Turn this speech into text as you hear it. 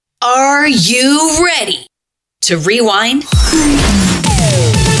Are you ready to rewind?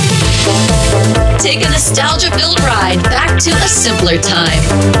 Take a nostalgia-filled ride back to a simpler time.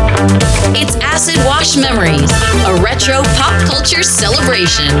 It's Acid Wash Memories, a retro pop culture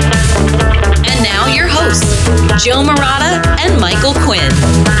celebration. And now your hosts, Joe Murata and Michael Quinn.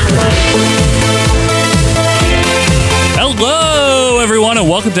 Hello, everyone, and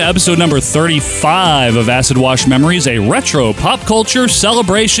welcome to episode number 35 of Acid Wash Memories, a retro pop culture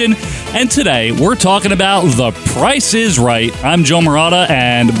celebration. And today, we're talking about The Price is Right. I'm Joe Murata,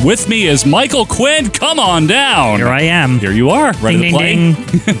 and with me is Michael Quinn. Come on down. Here I am. Here you are, ready ding, to play. Ding,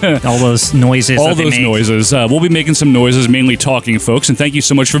 ding. All those noises. All those noises. We'll be making some noises, mainly talking, folks, and thank you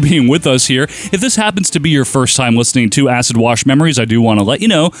so much for being with us here. If this happens to be your first time listening to Acid Wash Memories, I do want to let you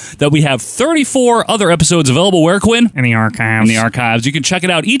know that we have 34 other episodes available. Where, Quinn? In the archives. In the archives. You can check it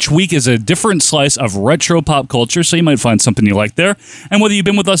out. Each week is a different slice of retro pop culture, so you might find something you like there. And whether you've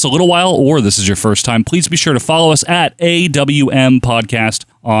been with us a little while or this is your first time, please be sure to follow us at AWM Podcast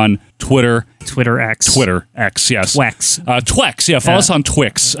on Twitter. Twitter X, yes. Twex. Twex, yeah. Follow us on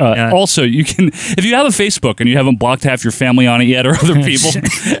Twix. Also, you can, if you have a Facebook and you haven't blocked half your family on it yet or other people,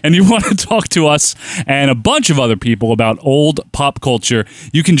 and you want to talk to us and a bunch of other people about old pop culture,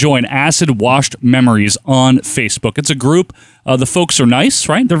 you can join Acid Washed Memories on Facebook. It's a group. The folks are nice,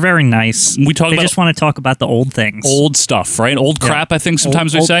 right? They're very nice. They just want to talk about the old things. Old stuff, right? Old crap, I think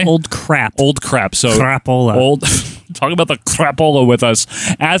sometimes we say. Old crap. Old crap. So Crapola. Talk about the crapola with us.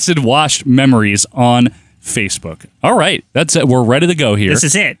 Acid Washed Memories on Facebook. All right. That's it. We're ready to go here. This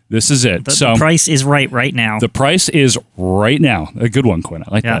is it. The price is right now. The price is right now. A good one, Quinn.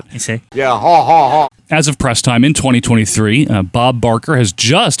 I like that. You see? Yeah, ha, ha, ha. As of press time in 2023, Bob Barker has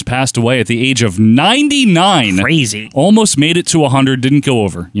just passed away at the age of 99. Crazy. Almost made it to 100, didn't go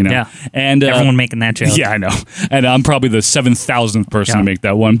over, you know. Yeah. And everyone making that joke. Yeah, I know. And I'm probably the 7,000th person to make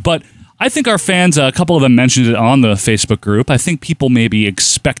that one. But I think our fans, a couple of them mentioned it on the Facebook group. I think people maybe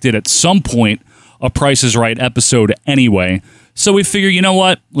expected at some point a Price is Right episode anyway. So we figure, you know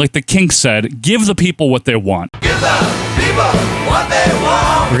what? Like the Kinks said, give the people what they want. Give the people what they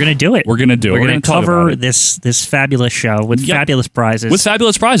want. We're going to do it. We're going to do it. We're going to cover this fabulous show with fabulous prizes. With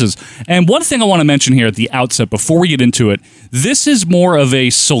fabulous prizes. And one thing I want to mention here at the outset, before we get into it, this is more of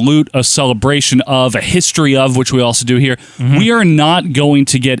a salute, a celebration of, a history of, which we also do here. Mm-hmm. We are not going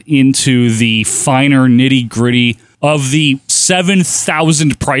to get into the finer nitty-gritty of the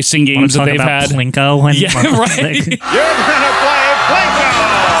 7,000 pricing games that they've had. Plinko and right. You're gonna play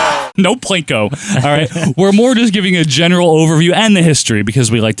Plinko. No Plinko. All right. We're more just giving a general overview and the history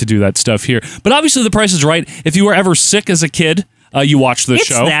because we like to do that stuff here. But obviously, The Price is Right. If you were ever sick as a kid, you watch this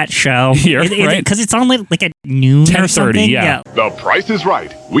show. It's that show. Here, right? Because it's on like at noon 10:30, or something. Yeah. The Price is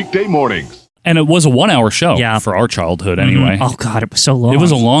Right. Weekday mornings. And it was a 1-hour show for our childhood anyway. Oh, God, it was so long. It was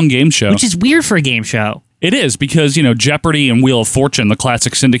a long game show. Which is weird for a game show. It is because, you know, Jeopardy and Wheel of Fortune, the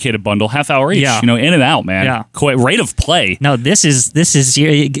classic syndicated bundle, half hour each. Yeah. You know, in and out, man. Yeah. Quite rate of play. No, this is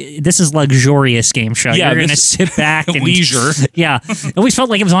luxurious game show. Yeah, you're gonna sit back and leisure. Yeah, it always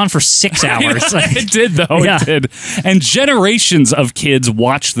felt like it was on for 6 hours. It did though. Yeah. It did. And generations of kids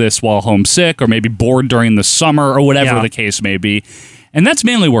watched this while homesick or maybe bored during the summer or whatever the case may be. And that's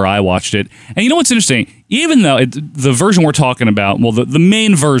mainly where I watched it. And you know what's interesting? Even though the version we're talking about, well, the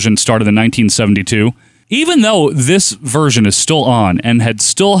main version started in 1972. Even though this version is still on and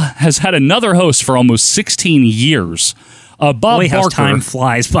has had another host for almost 16 years, Bob Barker. How time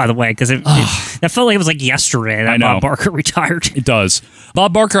flies, by the way, because that felt like it was like yesterday that Bob Barker retired. It does.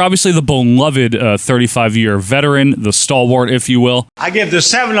 Bob Barker, obviously the beloved 35-year veteran, the stalwart, if you will. I give the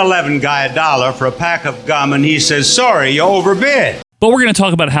 7-Eleven guy $1 for a pack of gum, and he says, "Sorry, you overbid." But we're going to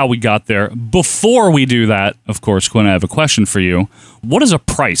talk about how we got there. Before we do that, of course, Quinn, I have a question for you. What is a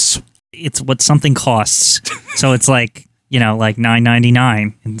price? It's what something costs. So it's like, you know, like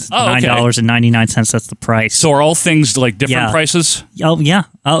 $9.99. It's $9.99. That's the price. So are all things like different prices? Oh, yeah.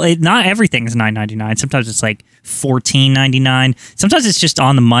 Not everything is $9.99. Sometimes it's like $14.99. Sometimes it's just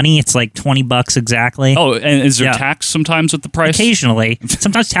on the money. It's like $20 exactly. Oh, and is there tax sometimes with the price? Occasionally.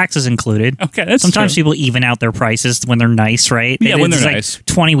 Sometimes tax is incled. Okay, that's Sometimes true. people even out their prices when they're nice, right? Yeah, when they're like nice.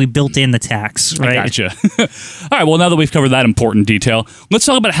 20, we built in the tax, right? I gotcha. All right, well, now that we've covered that important detail, let's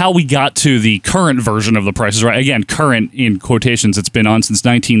talk about how we got to the current version of The Price is Right. Again, current in quotations. It's been on since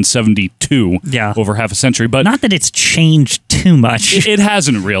 1972. Yeah. Over half a century. But not that it's changed too much. It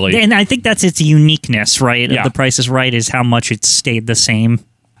hasn't really. And I think that's its uniqueness, right? Yeah. The Price is Right is how much it's stayed the same.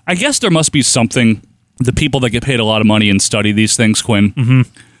 I guess there must be something, the people that get paid a lot of money and study these things, Quinn,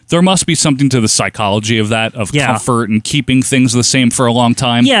 there must be something to the psychology of that, of comfort and keeping things the same for a long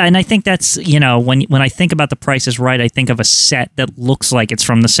time. Yeah, and I think that's, when I think about The Price is Right, I think of a set that looks like it's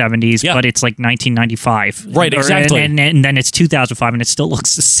from the 70s, but it's like 1995. Right, exactly. And then it's 2005 and it still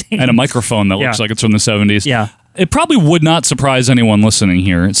looks the same. And a microphone that looks like it's from the 70s. Yeah. It probably would not surprise anyone listening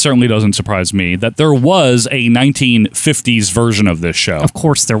here. It certainly doesn't surprise me that there was a 1950s version of this show. Of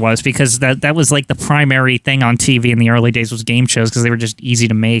course there was, because that was like the primary thing on TV in the early days was game shows, because they were just easy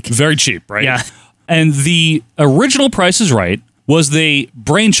to make. Very cheap, right? Yeah. And the original Price is Right was the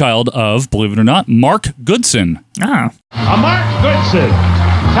brainchild of, believe it or not, Mark Goodson. Ah. A Mark Goodson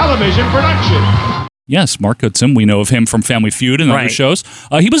television production. Yes, Mark Goodson. We know of him from Family Feud and other shows.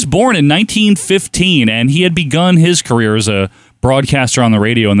 He was born in 1915, and he had begun his career as a broadcaster on the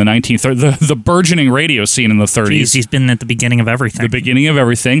radio in the 1930s, the burgeoning radio scene in the 30s. Jeez, he's been at the beginning of everything. The beginning of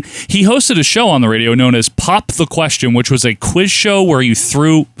everything. He hosted a show on the radio known as Pop the Question, which was a quiz show where you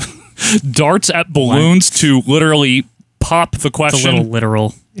threw darts at balloons to literally pop the question. It's a little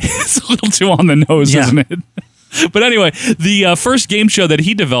literal. It's a little too on the nose, isn't it? But anyway, the first game show that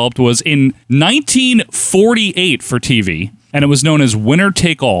he developed was in 1948 for TV, and it was known as Winner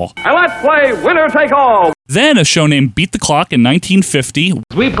Take All. And let's play Winner Take All. Then a show named Beat the Clock in 1950.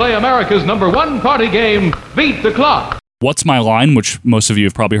 We play America's #1 party game, Beat the Clock. What's My Line, which most of you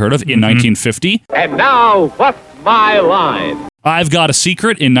have probably heard of, in 1950. And now, What's My Line? I've Got a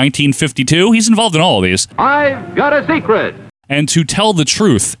Secret in 1952. He's involved in all of these. I've Got a Secret. And To Tell the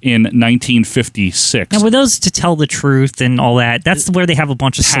Truth in 1956. Now, with those To Tell the Truth and all that, that's where they have a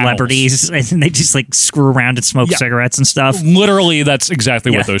bunch of celebrities and they just like screw around and smoke cigarettes and stuff. Literally, that's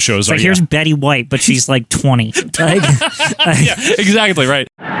exactly what those shows are. Like, here's Betty White, but she's like 20. Like, yeah, exactly right.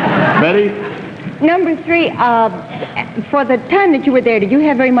 Betty? Number 3, for the time that you were there, did you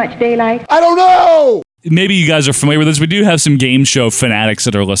have very much daylight? I don't know. Maybe you guys are familiar with this. We do have some game show fanatics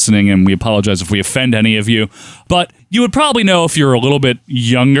that are listening, and we apologize if we offend any of you. But you would probably know, if you're a little bit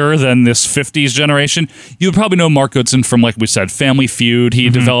younger than this 50s generation, you would probably know Mark Goodson from, like we said, Family Feud. He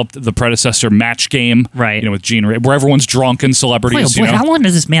developed the predecessor Match Game, right? With Gene Ray, where everyone's drunk and celebrities. Boy, how long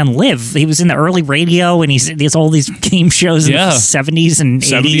does this man live? He was in the early radio, and he has all these game shows in the 70s and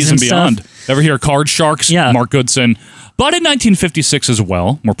 80s and beyond. Stuff. Ever hear Card Sharks? Yeah. Mark Goodson. But in 1956 as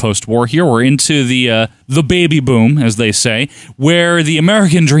well, we're post-war here, we're into the baby boom, as they say, where the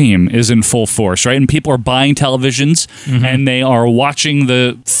American dream is in full force, right? And people are buying televisions, and they are watching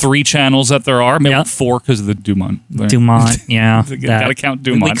the 3 channels that there are, maybe 4 because of the Dumont. Dumont, yeah. Gotta count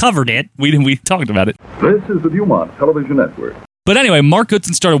Dumont. We covered it. We talked about it. This is the Dumont Television Network. But anyway, Mark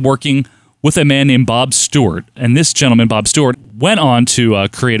Goodson started working with a man named Bob Stewart. And this gentleman, Bob Stewart, went on to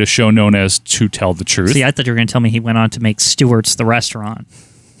create a show known as To Tell the Truth. See, I thought you were going to tell me he went on to make Stewart's the restaurant.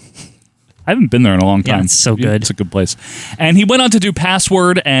 I haven't been there in a long time. Yeah, it's so good. It's a good place. And he went on to do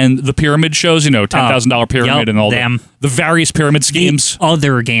Password and the pyramid shows, $10,000 pyramid and all the various pyramid schemes. The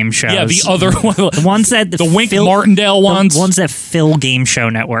other game shows. Yeah, the other the ones that the Wink Martindale ones. The ones that fill Game Show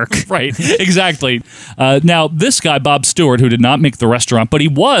Network. Right, exactly. Now, this guy, Bob Stewart, who did not make the restaurant, but he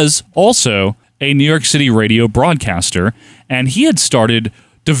was also a New York City radio broadcaster, and he had started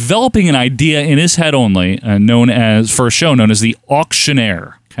developing an idea in his head only, for a show known as The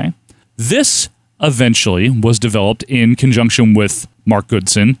Auctioneer. Okay, this eventually was developed in conjunction with Mark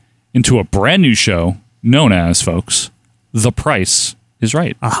Goodson into a brand new show known as, folks, The Price is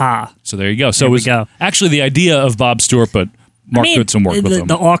Right. Aha! So there you go. So it was actually the idea of Bob Stewart, but Mark Goodson worked with him.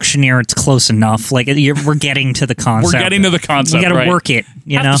 The Auctioneer, it's close enough. Like we're getting to the concept. We're getting to the concept. We got to work it.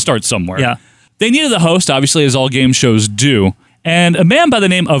 Have to start somewhere. Yeah. They needed a host, obviously, as all game shows do. And a man by the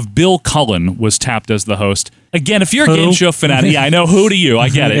name of Bill Cullen was tapped as the host. Again, if you're a game show fanatic, I know who to you. I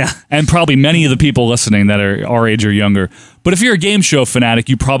get it. Yeah. And probably many of the people listening that are our age or younger. But if you're a game show fanatic,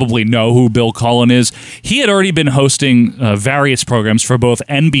 you probably know who Bill Cullen is. He had already been hosting various programs for both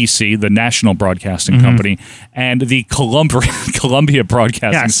NBC, the national broadcasting company, and the Columbia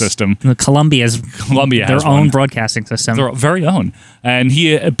Broadcasting System. Columbia has their own broadcasting system. Their very own. And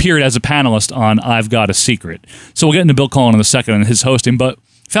he appeared as a panelist on I've Got a Secret. So we'll get into Bill Cullen in a second and his hosting, but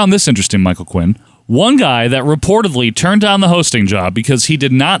found this interesting, Michael Quinn. One guy that reportedly turned down the hosting job because he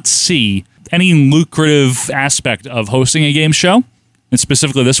did not see any lucrative aspect of hosting a game show, and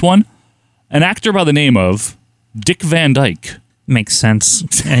specifically this one, an actor by the name of Dick Van Dyke. Makes sense.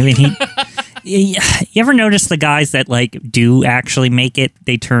 I mean, You ever notice the guys that like do actually make it?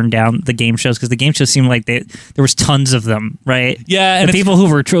 They turn down the game shows because the game shows seem like there was tons of them, right? Yeah, and the people who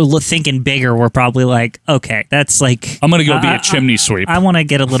were thinking bigger were probably like, okay, that's like I'm gonna go be a chimney sweep. I want to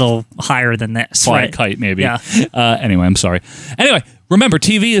get a little higher than this. Fly right? a kite, maybe. Yeah. Anyway, I'm sorry. Anyway, remember,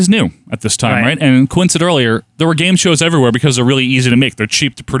 TV is new at this time, right? Right. And Quinn said earlier, there were game shows everywhere because they're really easy to make. They're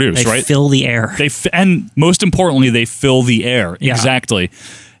cheap to produce, They right? fill the air. And most importantly, they fill the air. Yeah. Exactly.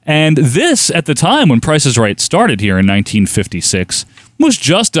 And this, at the time when Price is Right started here in 1956, was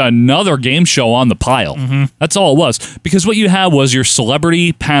just another game show on the pile. That's all it was. Because what you had was your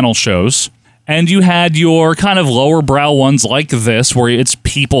celebrity panel shows, and you had your kind of lower brow ones like this, where it's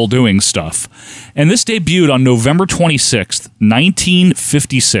people doing stuff. And this debuted on November 26th,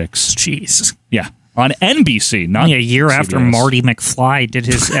 1956. Jeez. Yeah. On NBC, not Only a year after CBS. Marty McFly did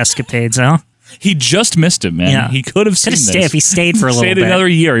his escapades, huh? He just missed it, man. Yeah. He could have seen this. If he stayed for a little Stayed bit. another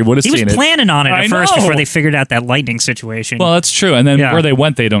year, he would have He seen was it. planning on it I at first know. before they figured out that lightning situation. Well, that's true. And then Yeah. where they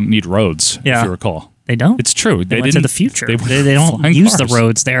went, they don't need roads, if Yeah. you recall. they don't. It's true. They went to didn't- the future. They, They don't flying use cars. the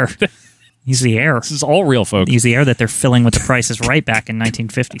roads there. Use the air. This is all real, folks. Use the air that they're filling with the Price is Right back in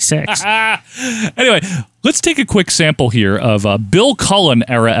 1956. Anyway, let's take a quick sample here of a Bill Cullen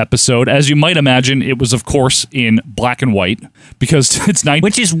era episode. As you might imagine, it was, of course, in black and white because it's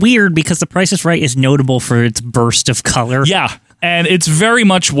Which is weird because the Price is Right is notable for its burst of color. Yeah. And it's very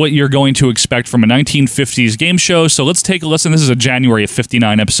much what you're going to expect from a 1950s game show. So let's take a listen. This is a January of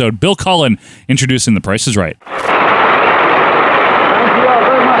 59 episode. Bill Cullen introducing The Price is Right.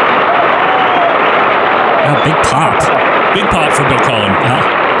 Big pop. Big pop for Bill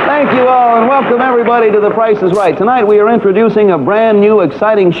Cullen. Thank you all, and welcome everybody to The Price is Right. Tonight we are introducing a brand new,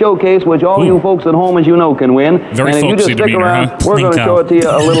 exciting showcase which all you folks at home, as you know, can win. Very and if you folksy just stick demeanor, around, huh? we're going to Plinko. show it to you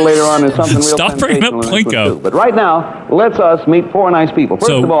a little later on. There's something real Stop bringing up sensational in this one, Plinko. too. But right now, let's us meet four nice people. First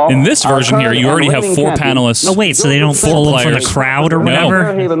So of all, in this our version here, current you already and have reigning 4 champion, panelists. Oh, wait, so they don't pull them from the players. crowd or No.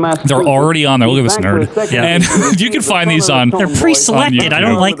 whatever? They're already on there. Look at this nerd. And you can find these on. They're pre-selected. I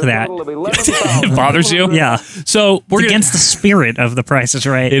don't like that. It bothers you? Yeah. So we're It's gonna, against the spirit of the Price is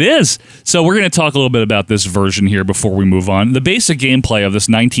Right. It is. So we're going to talk a little bit about this version here before we move on. The basic gameplay of this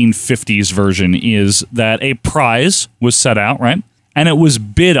 1950s version is that a prize was set out, right? And it was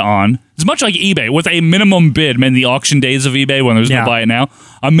bid on. It's much like eBay with a minimum bid. Man, the auction days of eBay when there's no Yeah. buy it now,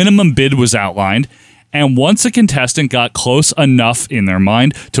 a minimum bid was outlined. And once a contestant got close enough in their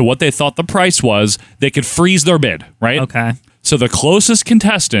mind to what they thought the price was, they could freeze their bid, right? Okay. So the closest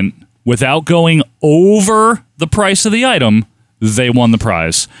contestant, without going over the price of the item, they won the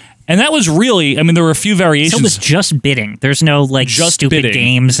prize. And that was really, I mean, there were a few variations. So it was just bidding. There's no like Just stupid bidding.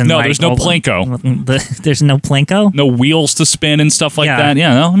 games and No, like, there's no all the- Plinko. There's no Plinko. No wheels to spin and stuff like Yeah. that.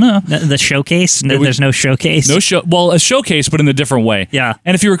 Yeah, no. The showcase. No, was- there's no showcase. No show. Well, a showcase, but in a different way. Yeah.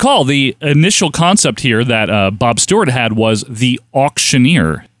 And if you recall, the initial concept here that Bob Stewart had was the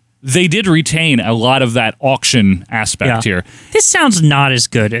auctioneer. They did retain a lot of that auction aspect here. This sounds not as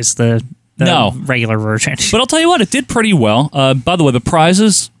good as the No. regular version. But I'll tell you what, it did pretty well. By the way, the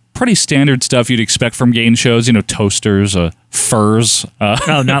prizes, pretty standard stuff you'd expect from game shows. You know, toasters, furs.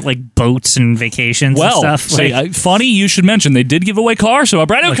 Oh, not like boats and vacations Well, and stuff. Like, funny you should mention they did give away cars, so a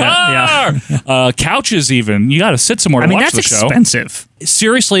brand new Okay, car, couches even. You got to sit somewhere I to mean, watch that's the show. expensive.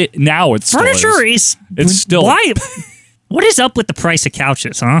 Seriously, now it's Furniture is. It's still- Why? What is up with the price of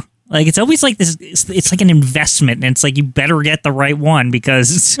couches, huh? Like, it's always like this. It's like an investment, and it's like you better get the right one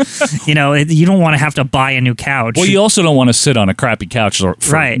because, you know, you don't want to have to buy a new couch. Well, you also don't want to sit on a crappy couch for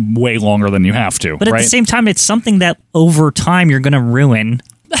Right. way longer than you have to. but at right? the same time, it's something that over time you're going to ruin.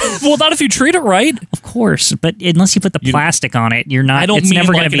 well, not if you treat it right. Of course, but unless you put the plastic on it, you're not. I don't it's mean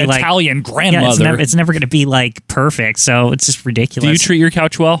never like going to an be like Italian grandmother. Yeah, it's never going to be like perfect. So it's just ridiculous. Do you treat your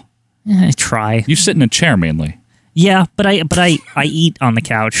couch well? I try. You sit in a chair mainly. Yeah, but I eat on the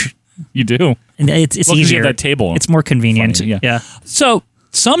couch. You do. And it's Well, 'cause you easier. have that table. It's more convenient. Funny, yeah. So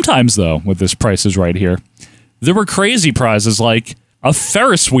sometimes, though, with this Price is Right here, there were crazy prizes like a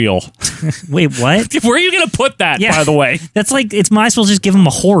Ferris wheel. Wait, what? Where are you going to put that, Yeah. by the way? That's like it's might as well just give him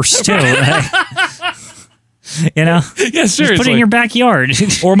a horse too. You know, Yeah, seriously. just put it in your backyard.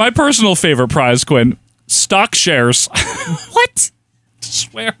 Or my personal favorite prize, Quinn, stock shares. What?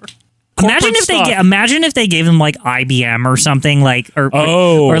 Swear. Imagine Corporate if they gave him like IBM or something like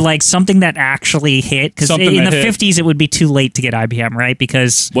or like something that actually hit because Something in that the hit. 50s it would be too late to get IBM, right?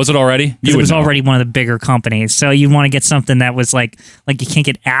 Because Was it already? it was already one of the bigger companies. So you want to get something that was like you can't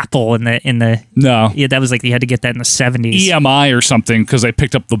get Apple in the No. yeah, that was like you had to get that in the 70s. EMI or something because they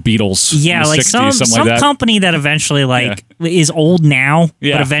picked up the Beatles. Yeah, in the like 60s, some something like that. company that eventually is old now,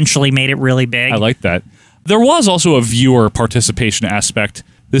 Yeah. but eventually made it really big. I like that. There was also a viewer participation aspect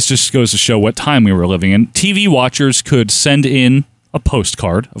This just goes to show what time we were living in. TV watchers could send in a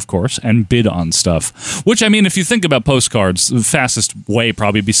postcard, of course, and bid on stuff. Which, I mean, if you think about postcards, the fastest way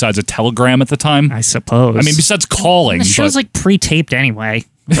probably besides a telegram at the time. I suppose. I mean, besides calling. The show's like pre-taped anyway,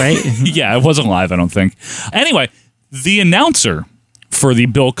 right? Yeah, it wasn't live, I don't think. Anyway, the announcer for the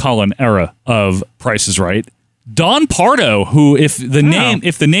Bill Cullen era of Price is Right, Don Pardo, who, if the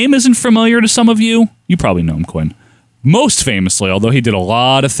name isn't familiar to some of you, you probably know him, Quinn. Most famously, although he did a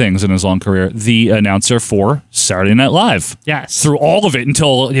lot of things in his long career, the announcer for Saturday Night Live. Yes. Through all of it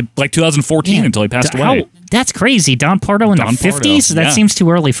until like 2014, until he passed away. That's crazy. Don Pardo in the 50s? That seems too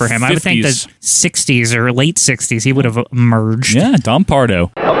early for him. 50s. I would think the 60s or late 60s he would have emerged. Yeah, Don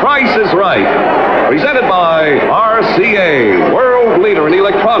Pardo. The Price is Right. Presented by RCA, world leader in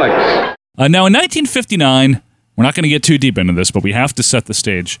electronics. Now, in 1959, we're not going to get too deep into this, but we have to set the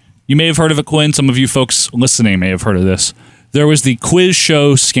stage. You may have heard of it, Quinn. Some of you folks listening may have heard of this. There was the quiz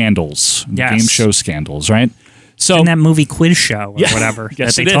show scandals, game show scandals, right? So in that movie Quiz Show or whatever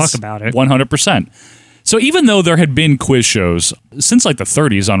that they talk about it. 100%. So even though there had been quiz shows since like the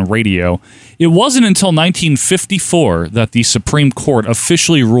 30s on radio, it wasn't until 1954 that the Supreme Court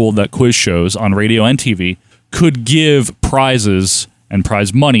officially ruled that quiz shows on radio and TV could give prizes and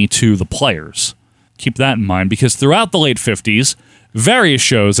prize money to the players. Keep that in mind, because throughout the late 50s, various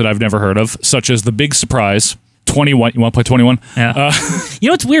shows that I've never heard of, such as The Big Surprise, 21. You want to play 21? Yeah. You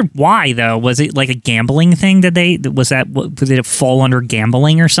know what's weird? Why though? Was it like a gambling thing? Did it fall under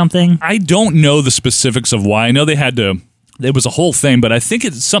gambling or something? I don't know the specifics of why. I know they had to. It was a whole thing, but I think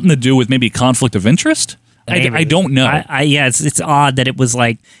it's something to do with maybe conflict of interest. I don't know. It's odd that it was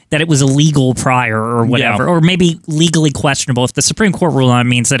like that. It was illegal prior or whatever, or maybe legally questionable. If the Supreme Court ruled on it,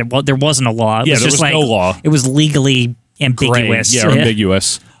 means that there wasn't a law. There was no law. It was legally ambiguous. Gray.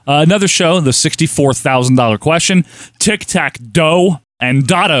 Ambiguous. Another show, the $64,000 question, Tic-Tac-Doe and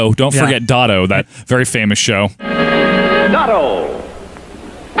Dotto. Don't forget Dotto, that very famous show. Dotto.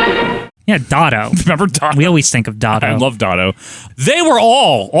 Yeah, Dotto. Remember Dotto? We always think of Dotto. I love Dotto. They were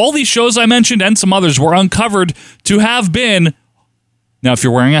all these shows I mentioned and some others were uncovered to have been, now if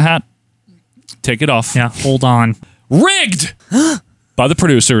you're wearing a hat, take it off. Yeah, hold on. Rigged by the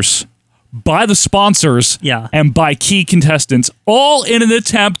producers, by the sponsors, and by key contestants, all in an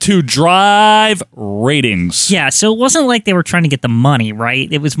attempt to drive ratings. Yeah, so it wasn't like they were trying to get the money, right?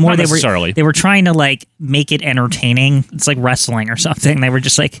 It was more Not necessarily. They were trying to like make it entertaining. It's like wrestling or something. They were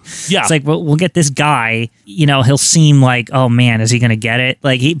just like, it's like we'll get this guy. You know, he'll seem like, oh man, is he going to get it?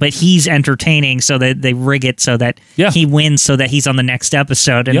 Like, but he's entertaining, so that they rig it so that he wins, so that he's on the next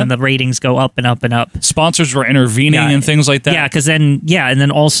episode, and then the ratings go up and up and up. Sponsors were intervening and things like that. Yeah, because then and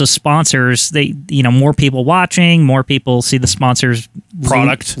then also sponsors. They, more people watching, more people see the sponsors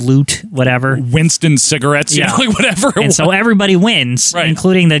product, loot, whatever. Winston cigarettes, like whatever. And so everybody wins,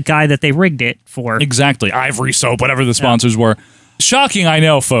 including the guy that they rigged it for. Exactly. Ivory Soap, whatever the sponsors were. Shocking, I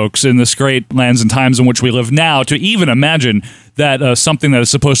know, folks, in this great lands and times in which we live now, to even imagine that something that is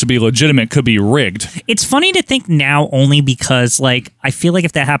supposed to be legitimate could be rigged. It's funny to think now only because, like, I feel like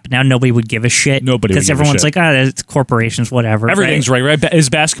if that happened now, nobody would give a shit. Nobody would give a shit. Because everyone's like, it's corporations, whatever. Everything's rigged, right? Is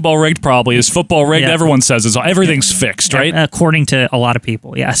basketball rigged? Probably. Is football rigged? Yeah. Everyone says everything's fixed, right? According to a lot of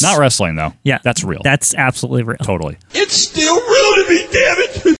people, yes. Not wrestling, though. Yeah. That's real. That's absolutely real. Totally. It's still real to me, damn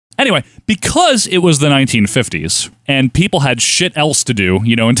it! Anyway, because it was the 1950s and people had shit else to do,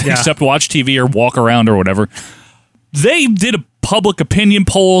 except watch TV or walk around or whatever, they did public opinion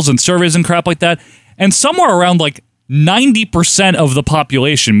polls and surveys and crap like that, and somewhere around like 90% of the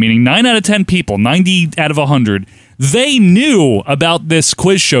population, meaning 9 out of 10 people, 90 out of 100, they knew about this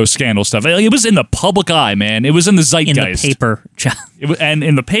quiz show scandal stuff. It was in the public eye, man. It was in the zeitgeist. In the paper. And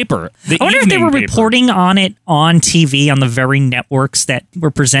in the paper. I wonder if they were reporting on it on TV on the very networks that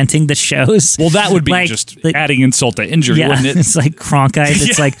were presenting the shows. Well, that would be adding insult to injury, wouldn't it? It's like Cronkite.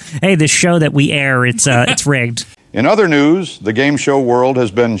 It's like, hey, this show that we air, it's rigged. In other news, the game show world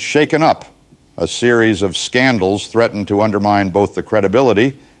has been shaken up. A series of scandals threaten to undermine both the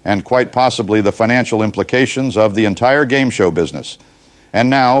credibility and quite possibly the financial implications of the entire game show business. And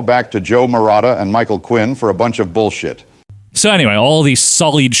now, back to Joe Marotta and Michael Quinn for a bunch of bullshit. So anyway, all these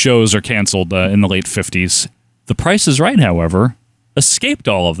sullied shows are canceled in the late 50s. The Price is Right, however, escaped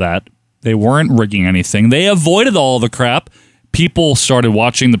all of that. They weren't rigging anything. They avoided all the crap. People started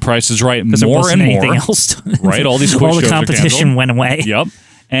watching The Price is Right more and more. Else right? All these quiz all the shows competition went away. Yep.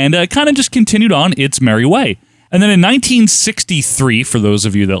 And kind of just continued on its merry way. And then in 1963, for those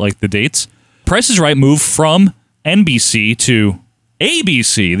of you that like the dates, Price is Right moved from NBC to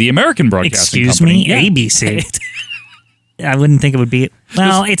ABC, the American Broadcasting Excuse Company. me? ABC? I wouldn't think it would be.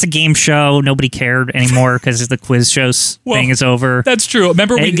 Well, it's a game show. Nobody cared anymore because the quiz show thing is over. That's true.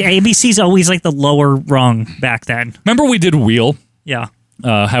 Remember, ABC's always like the lower rung back then. Remember we did Wheel? Yeah.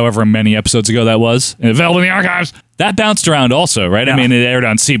 However many episodes ago that was, available in the archives. That bounced around also, right? Yeah. I mean, it aired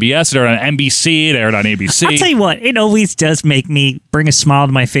on CBS, it aired on NBC, it aired on ABC. I'll tell you what, it always does make me bring a smile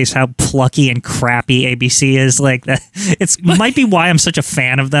to my face how plucky and crappy ABC is. Like that, might be why I'm such a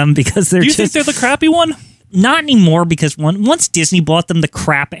fan of them, because they're. Do you think they're the crappy one? Not anymore, because once Disney bought them, the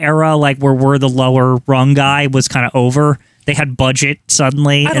crap era, like where we're the lower rung guy, was kind of over. They had budget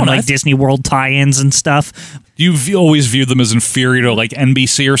suddenly and like Disney World tie-ins and stuff. You've always viewed them as inferior to like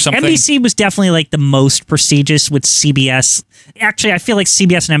NBC or something? NBC was definitely like the most prestigious, with CBS. Actually, I feel like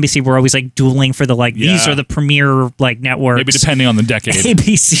CBS and NBC were always like dueling for the these are the premier like networks. Maybe depending on the decade.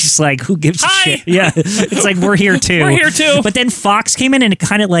 ABC's like, who gives a shit? Yeah, it's like, we're here too. We're here too. But then Fox came in and it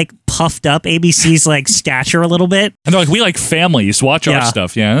kind of like puffed up ABC's like stature a little bit. And they're like, we like families, watch our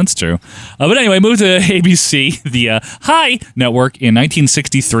stuff. Yeah, that's true. But anyway, moved to ABC, the High Network in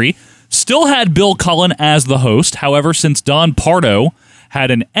 1963. Still had Bill Cullen as the host. However, since Don Pardo had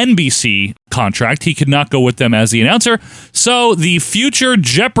an NBC contract, he could not go with them as the announcer. So the future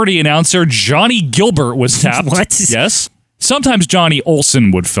Jeopardy announcer, Johnny Gilbert, was tapped. What? Yes. Sometimes Johnny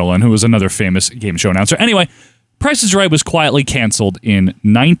Olson would fill in, who was another famous game show announcer. Anyway, Price is Right was quietly canceled in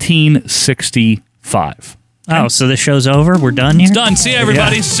 1965. Oh, so the show's over? We're done here? It's done. See you,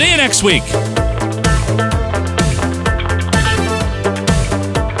 everybody. Yeah. See you next week.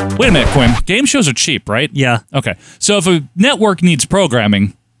 Wait a minute, Quinn. Game shows are cheap, right? Yeah. Okay. So if a network needs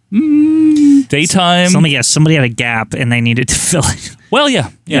programming, daytime. Somebody had a gap and they needed to fill it. Well,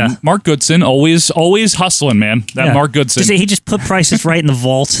 yeah. Mark Goodson, always hustling, man. Mark Goodson. He just put Prices Right in the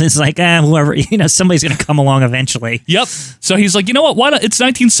vault. It's like, whoever, somebody's going to come along eventually. Yep. So he's like, you know what? Why not? It's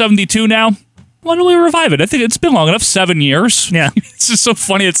 1972 now. Why don't we revive it? I think it's been long enough, 7 years. Yeah. It's just so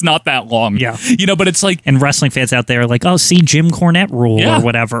funny it's not that long. Yeah. But it's like... And wrestling fans out there are like, see Jim Cornette rule or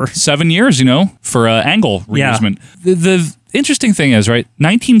whatever. 7 years, for angle reusement. Yeah. The interesting thing is, right,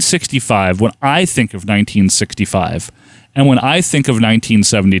 1965, when I think of 1965, and when I think of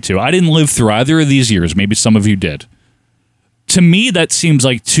 1972, I didn't live through either of these years. Maybe some of you did. To me, that seems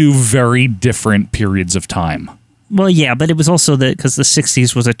like two very different periods of time. Well, yeah, but it was also because the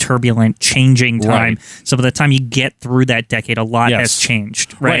 60s was a turbulent, changing time. Right. So by the time you get through that decade, a lot has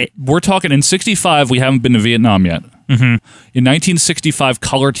changed, right? We're talking in 65, we haven't been to Vietnam yet. Mm-hmm. In 1965,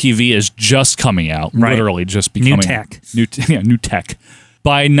 color TV is just coming out, literally just becoming... New tech. New tech.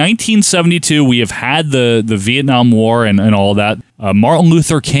 By 1972, we have had the Vietnam War and all that. Martin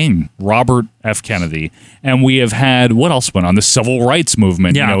Luther King, Robert F. Kennedy, and we have had, what else went on? The Civil Rights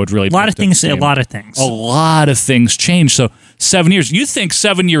Movement. Yeah, it really a lot of things. A lot of things changed. So 7 years. You think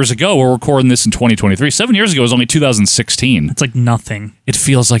 7 years ago? We're recording this in 2023. 7 years ago was only 2016. It's like nothing. It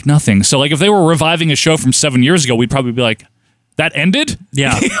feels like nothing. So like if they were reviving a show from 7 years ago, we'd probably be like, that ended?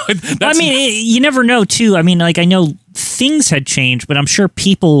 Yeah. I mean, you never know, too. I mean, like, I know things had changed, but I'm sure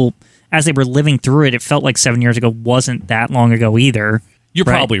people, as they were living through it, it felt like 7 years ago wasn't that long ago either. You're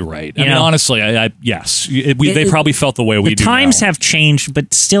probably right. I mean, honestly, yes. They probably felt the way we do now. The times have changed,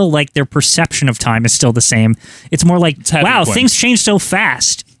 but still, like, their perception of time is still the same. It's more like, wow, things changed so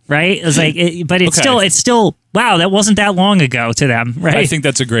fast. Right? It's like, but it's still, wow, that wasn't that long ago to them, right? I think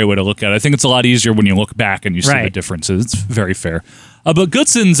that's a great way to look at it. I think it's a lot easier when you look back and you see the differences. It's very fair. But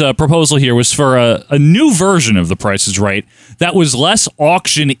Goodson's proposal here was for a new version of The Price is Right that was less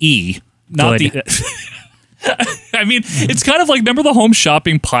auction-y. I mean, it's kind of like, remember the Home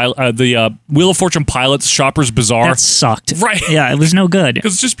Shopping pilot, the Wheel of Fortune Pilots Shoppers Bazaar? That sucked. Right. Yeah, it was no good.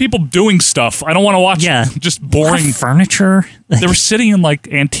 Because it's just people doing stuff. I don't want to watch just boring furniture. They were sitting in like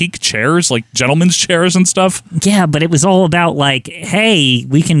antique chairs, like gentlemen's chairs and stuff. Yeah, but it was all about like, hey,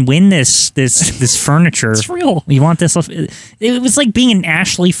 we can win this furniture. It's real. You want this? It was like being an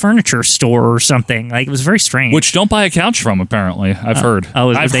Ashley furniture store or something. Like, it was very strange. Which don't buy a couch from, apparently. I've heard.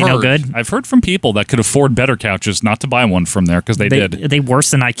 Oh, are they no good? I've heard from people that could afford better couches not to buy one from there because they did. Are they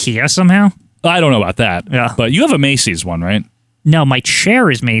worse than IKEA somehow? I don't know about that. Yeah. But you have a Macy's one, right? No, my chair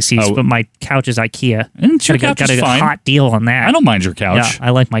is Macy's, but my couch is IKEA. And your couch is fine. Got a hot deal on that. I don't mind your couch. Yeah,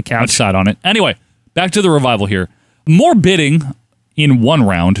 I like my couch. I'd side on it. Anyway, back to the revival here. More bidding in one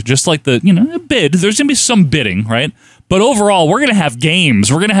round, just like the, bid. There's going to be some bidding, right? But overall, we're going to have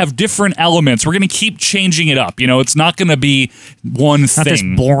games. We're going to have different elements. We're going to keep changing it up. It's not going to be one thing. Not this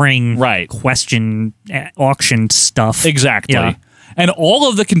boring question auction stuff. Exactly. Yeah. And all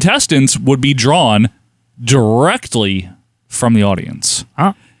of the contestants would be drawn directly from the audience.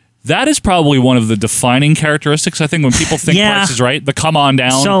 Huh? That is probably one of the defining characteristics, I think, when people think Price is Right. The come on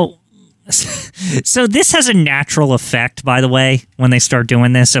down. So So this has a natural effect, by the way, when they start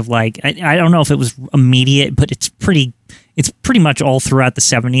doing this. Of like, I don't know if it was immediate, but it's pretty much all throughout the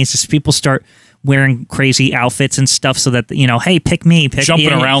 70s. As people start wearing crazy outfits and stuff, so that hey, pick me,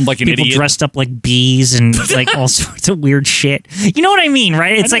 jumping around like an people idiot, dressed up like bees and like all sorts of weird shit. You know what I mean,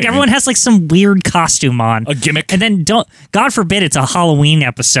 right? It's like everyone has like some weird costume on, a gimmick, and then God forbid it's a Halloween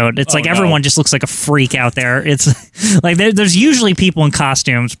episode. It's like everyone just looks like a freak out there. It's like there's usually people in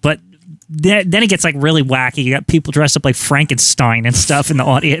costumes, but then it gets like really wacky. You got people dressed up like Frankenstein and stuff in the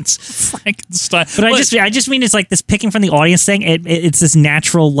audience. Frankenstein. But I just mean it's like this picking from the audience thing. It's this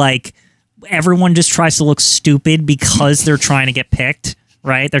natural, like, everyone just tries to look stupid because they're trying to get picked,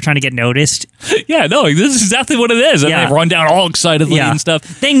 right? They're trying to get noticed. Yeah, no, this is exactly what it is. And they run down all excitedly and stuff.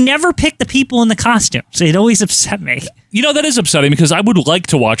 They never pick the people in the costumes. It always upset me. That is upsetting because I would like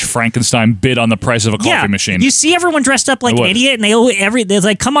to watch Frankenstein bid on the price of a coffee machine. You see everyone dressed up like an idiot, and they're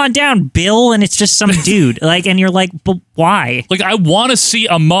like, "Come on down, Bill," and it's just some dude. Like, and you're like, "But why?" Like, I want to see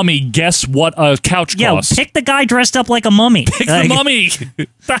a mummy guess what a couch costs. Pick the guy dressed up like a mummy. Pick the mummy.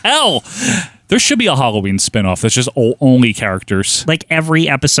 The hell. There should be a Halloween spinoff that's just only characters. Like every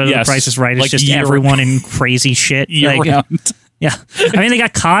episode of The Price is Right is like just everyone in crazy shit. Year-round. Yeah. I mean, they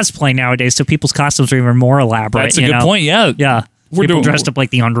got cosplay nowadays, so people's costumes are even more elaborate. That's a good point, yeah. Yeah. People dressed up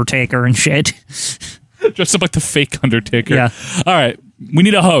like The Undertaker and shit. Dressed up like the fake Undertaker. Yeah. All right. We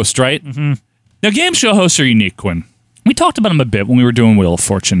need a host, right? Mm-hmm. Now, game show hosts are unique, Quinn. We talked about him a bit when we were doing Wheel of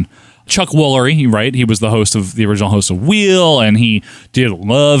Fortune. Chuck Woolery, right? He was the original host of Wheel, and he did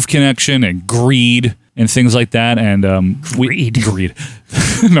Love Connection and Greed and things like that. And Greed.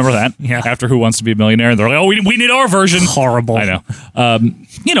 Remember that? Yeah. After Who Wants to Be a Millionaire, they're like, "Oh, we need our version." Horrible. I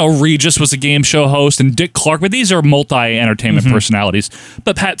know. Regis was a game show host, and Dick Clark, but these are multi-entertainment personalities.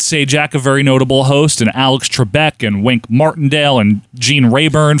 But Pat Sajak, a very notable host, and Alex Trebek, and Wink Martindale, and Gene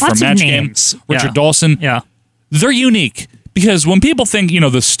Rayburn from Match Game, Richard Dawson. Yeah. They're unique. Because when people think, the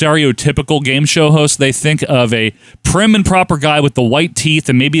stereotypical game show host, they think of a prim and proper guy with the white teeth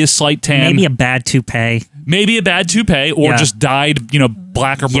and maybe a slight tan. Maybe a bad toupee. Or just dyed,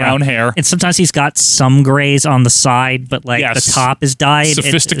 black or brown hair. And sometimes he's got some grays on the side, but the top is dyed.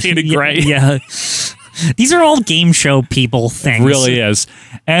 Sophisticated gray. Yeah. These are all game show people things. It really is.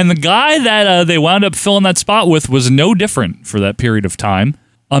 And the guy that they wound up filling that spot with was no different for that period of time.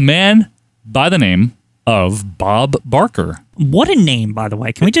 A man by the name of Bob Barker. What a name, by the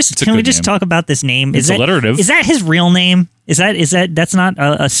way. Can we just talk about this name? It's alliterative. Is that his real name? That's not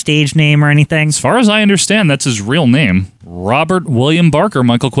a stage name or anything? As far as I understand, that's his real name. Robert William Barker,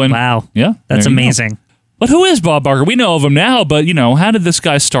 Michael Quinn. Wow. Yeah. That's amazing. But who is Bob Barker? We know of him now, but how did this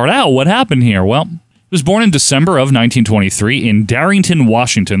guy start out? What happened here? Well, he was born in December of 1923 in Darrington,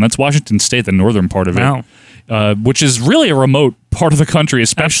 Washington. That's Washington State, the northern part of it. Which is really a remote part of the country,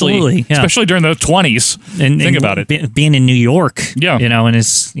 especially during the 20s. Think about it. Being in New York, in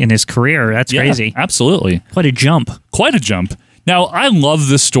his career, that's crazy. Absolutely. Quite a jump. Now, I love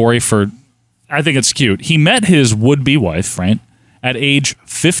this story I think it's cute. He met his would-be wife, right, at age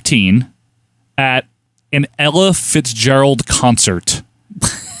 15 at an Ella Fitzgerald concert.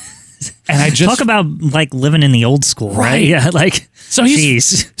 And I just talk about like living in the old school, right? Yeah, like so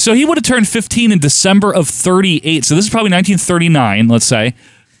he would have turned 15 in December of 38. So this is probably 1939, let's say.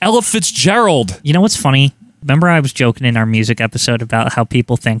 Ella Fitzgerald. You know what's funny? Remember I was joking in our music episode about how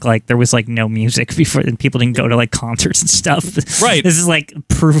people think like there was like no music before and people didn't go to like concerts and stuff. Right. This is like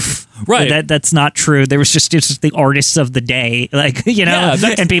proof that's not true. There was just the artists of the day, like,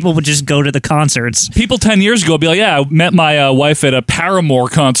 and people would just go to the concerts. People 10 years ago would be like, I met my wife at a Paramore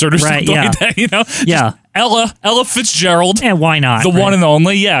concert or something like that, Yeah. Ella Fitzgerald. Yeah, why not? The one and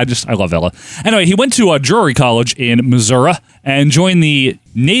only. Yeah, I love Ella. Anyway, he went to Drury College in Missouri and joined the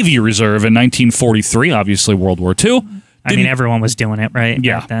Navy Reserve in 1943, obviously World War II. I mean, everyone was doing it, right?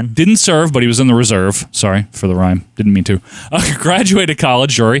 Yeah. Back then. Didn't serve, but he was in the reserve. Sorry for the rhyme. Didn't mean to. Graduated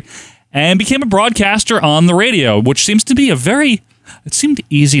college, Drury, and became a broadcaster on the radio, which seems to be it seemed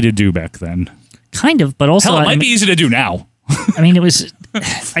easy to do back then. Kind of, but also... Hell, it might be easy to do now. I mean, it was...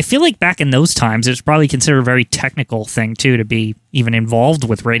 I feel like back in those times, it was probably considered a very technical thing, too, to be even involved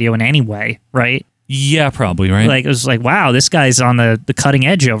with radio in any way, right? Yeah, probably, right? Like, it was like, wow, this guy's on the cutting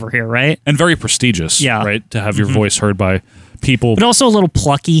edge over here, right? And very prestigious, right? To have your voice heard by people. But also a little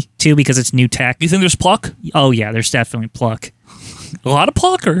plucky, too, because it's new tech. You think there's pluck? Oh, yeah, there's definitely pluck. A lot of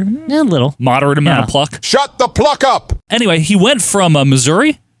pluck, or? A little. Moderate amount of pluck. Shut the pluck up! Anyway, he went from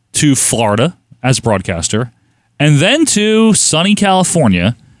Missouri to Florida as broadcaster, and then to sunny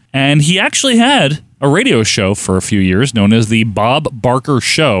California, and he actually had a radio show for a few years known as the Bob Barker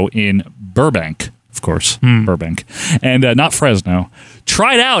Show in Burbank. of course, Burbank, and not Fresno,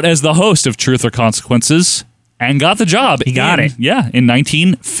 tried out as the host of Truth or Consequences and got the job. He got it. Yeah, in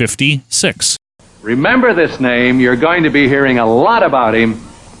 1956. Remember this name. You're going to be hearing a lot about him.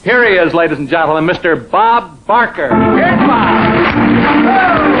 Here he is, ladies and gentlemen, Mr. Bob Barker. Here's Bob.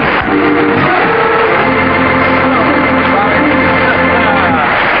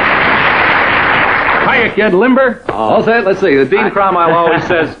 Hiya, kid. Limber? All set? Let's see. The Dean Cromwell always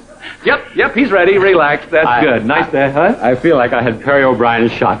says, Yep, he's ready. Relax. That's good. Nice to, huh? I feel like I had Perry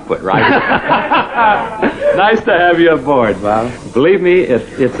O'Brien's shot put, right? Nice to have you aboard, Bob. Believe me,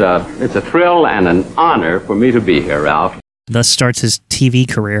 it's a thrill and an honor for me to be here, Ralph. Thus starts his TV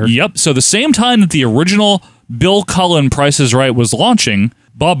career. Yep. So the same time that the original Bill Cullen Price is Right was launching,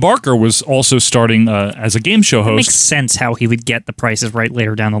 Bob Barker was also starting as a game show host. It makes sense how he would get the Price is Right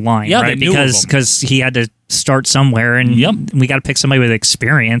later down the line, yeah, right? Because he had to start somewhere, and we got to pick somebody with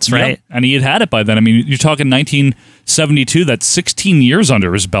experience, right? Yep. And he had it by then. I mean, you're talking 1972. That's 16 years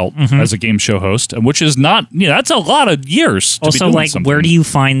under his belt as a game show host, which is not, that's a lot of years. To also, be doing something. where do you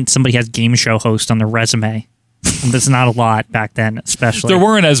find somebody has game show host on their resume? That's not a lot back then, especially. There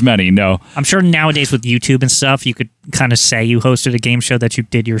weren't as many, no. I'm sure nowadays with YouTube and stuff, you could kind of say you hosted a game show that you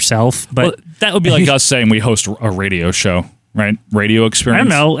did yourself. But that would be like us saying we host a radio show, right? Radio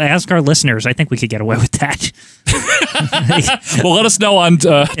experience. I don't know. Ask our listeners. I think we could get away with that. Well, let us know on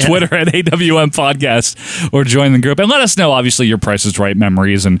Twitter at AWM Podcast or join the group. And let us know, obviously, your Price is Right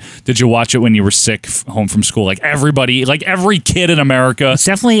memories. And did you watch it when you were sick home from school? Like everybody, like every kid in America. It's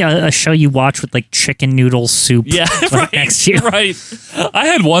definitely a show you watch with like chicken noodle soup. Yeah, right. Next to you. Right. I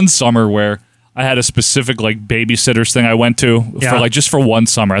had one summer where I had a specific like babysitters thing I went to for just for one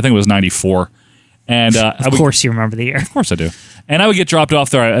summer. I think it was 94. And of course you remember the year. Of course I do. And I would get dropped off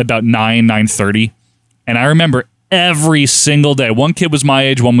there at about 9:30. And I remember every single day. One kid was my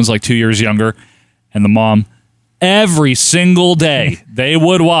age, one was like 2 years younger. And the mom, every single day, they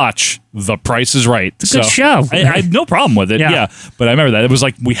would watch The Price is Right. It's a good show. I had no problem with it, yeah. But I remember that. It was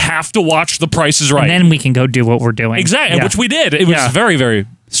like, we have to watch The Price is Right. And then we can go do what we're doing. Exactly, which we did. It was very, very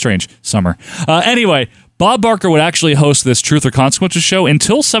strange summer. Anyway, Bob Barker would actually host this Truth or Consequences show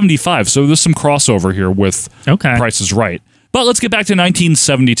until 75. So there's some crossover here with Price is Right. But let's get back to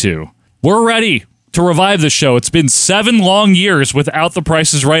 1972. We're ready to revive the show. It's been 7 long years without The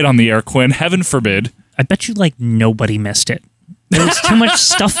Price is Right on the air, Quinn. Heaven forbid. I bet you nobody missed it. There was too much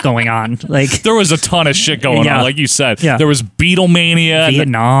stuff going on. There was a ton of shit going on, like you said. Yeah. There was Beatlemania,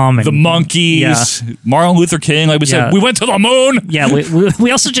 Vietnam, and the Monkees, Martin Luther King. Like we said, we went to the moon. Yeah,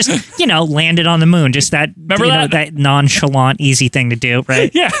 we also just landed on the moon. Just that that nonchalant, easy thing to do,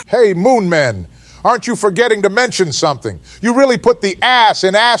 right? Yeah. Hey, moon men, aren't you forgetting to mention something? You really put the ass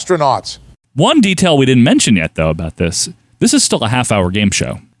in astronauts. One detail we didn't mention yet, though, about this is still a half-hour game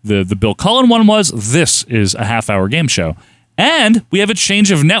show. The Bill Cullen one this is a half-hour game show. And we have a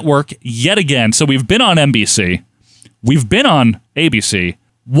change of network yet again. So we've been on NBC. We've been on ABC.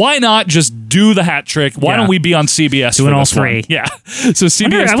 Why not just do the hat trick? Why don't we be on CBS? Doing all three. One? Yeah. So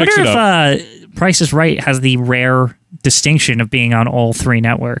CBS picks it up. I wonder if Price is Right has the rare distinction of being on all 3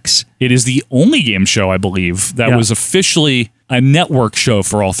 networks. It is the only game show, I believe, that was officially a network show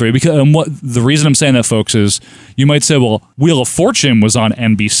for all 3. Because the reason I'm saying that, folks, is you might say, well, Wheel of Fortune was on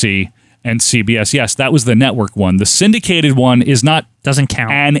NBC and CBS. Yes, that was the network one. The syndicated one doesn't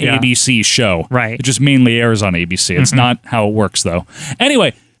count an ABC show. Right. It just mainly airs on ABC. It's not how it works, though.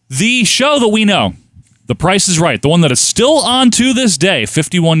 Anyway, the show that we know, The Price is Right, the one that is still on to this day,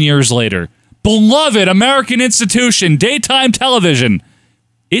 51 years later, beloved American institution, daytime television.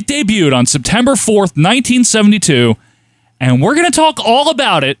 It debuted on September 4th, 1972, and we're going to talk all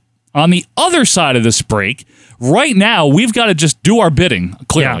about it on the other side of this break. Right now, we've got to just do our bidding,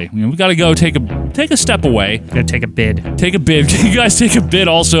 clearly. Yeah. We've got to go take a step away. Got to take a bid. Take a bid. You guys take a bid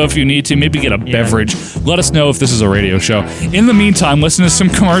also if you need to. Maybe get a beverage. Let us know if this is a radio show. In the meantime, listen to some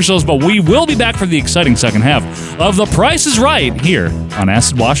commercials, but we will be back for the exciting second half of The Price is Right here on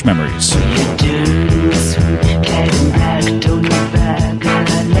Acid Wash Memories.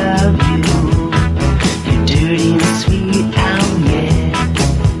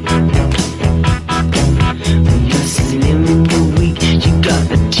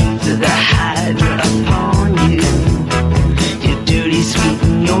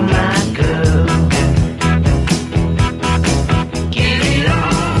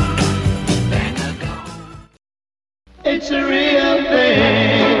 It's a real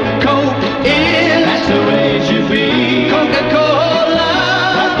thing. Coke is, that's the way it should be. Coca-Cola,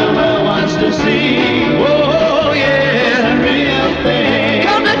 what the world wants to see. Oh yeah, it's a real thing.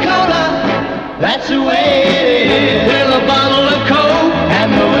 Coca-Cola, that's the way it is. Fill a bottle of Coke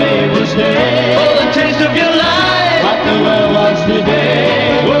and the way it will stay.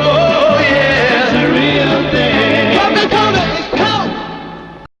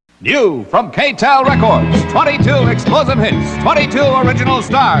 New from K-Tel Records, 22 explosive hits, 22 original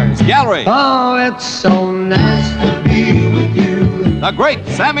stars, Gallery. Oh, it's so nice to be with you. The great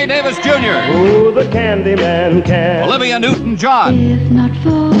Sammy Davis Jr. Oh, the Candyman can. Olivia Newton-John. If not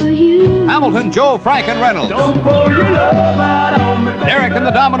for you. Hamilton, Joe, Frank, and Reynolds. Don't pour your love out on me. Derek and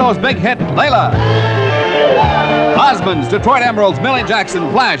the Dominoes' big hit, Layla. Osmonds, Detroit Emeralds, Millie Jackson,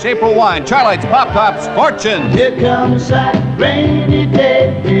 Flash, April Wine, Charlotte's, Pop Tops, Fortune. Here comes that rainy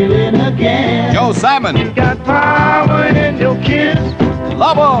day feeling again. Joe Simon. You got power in your kiss.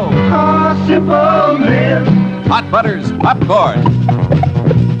 Lobo. Possible miss. Hot Butters, Popcorn.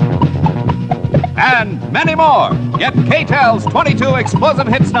 And many more. Get K-Tel's 22 explosive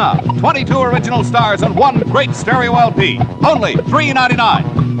hits now. 22 original stars and one great stereo LP. Only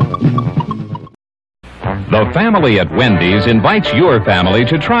 $3.99. The family at Wendy's invites your family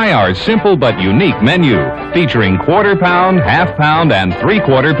to try our simple but unique menu, featuring quarter-pound, half-pound, and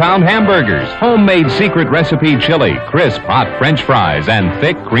three-quarter-pound hamburgers, homemade secret recipe chili, crisp hot French fries, and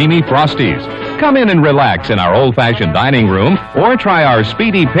thick, creamy Frosties. Come in and relax in our old-fashioned dining room, or try our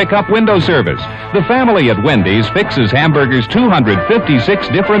speedy pickup window service. The family at Wendy's fixes hamburgers 256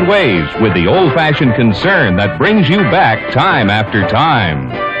 different ways with the old-fashioned concern that brings you back time after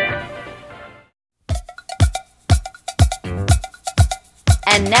time.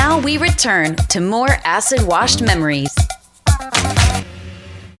 And now we return to more acid-washed memories.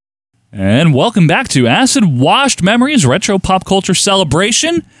 And welcome back to Acid Washed Memories Retro Pop Culture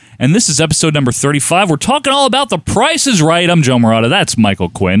Celebration. And this is episode number 35. We're talking all about The Price is Right. I'm Joe Morata. That's Michael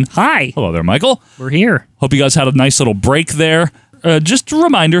Quinn. Hi. Hello there, Michael. We're here. Hope you guys had a nice little break there. Just a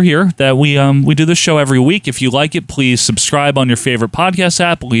reminder here that we do this show every week. If you like it, please subscribe on your favorite podcast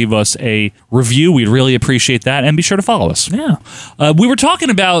app. Leave us a review. We'd really appreciate that. And be sure to follow us. Yeah. We were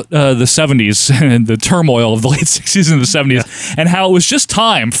talking about the 70s and the turmoil of the late 60s and the 70s and how it was just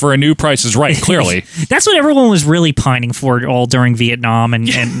time for a new Price is Right, clearly. That's what everyone was really pining for all during Vietnam and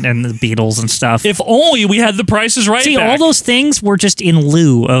the Beatles and stuff. If only we had the Price is Right See, back. all those things were just in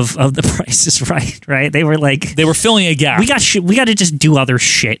lieu of the Price is Right? They were like... They were filling a gap. We got to just do other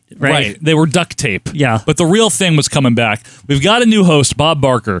shit, right? They were duct tape. Yeah. But the real thing was coming back. We've got a new host, Bob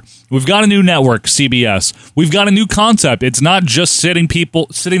Barker. We've got a new network, CBS. We've got a new concept. It's not just sitting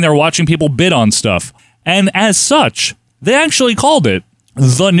there watching people bid on stuff. And as such, they actually called it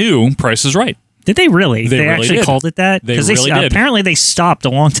the new Price is Right. Did they really? They really actually did. called it that? They really did. Apparently they stopped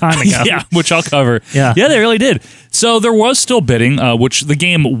a long time ago. Yeah, which I'll cover. Yeah, they really did. So there was still bidding, which the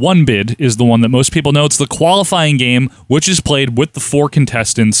game One Bid is the one that most people know. It's the qualifying game, which is played with the 4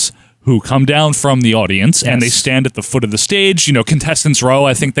 contestants who come down from the audience, and they stand at the foot of the stage. You know, contestants row,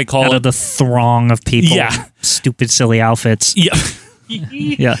 I think they call it. Out of the throng of people. Yeah. Stupid, silly outfits. Yeah.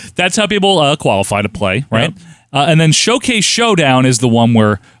 Yeah. That's how people qualify to play, right? Yep. And then Showcase Showdown is the one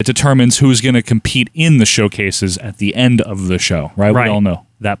where it determines who's going to compete in the showcases at the end of the show, right? We all know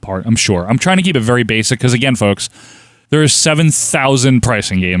that part, I'm sure. I'm trying to keep it very basic because, again, folks, there's 7,000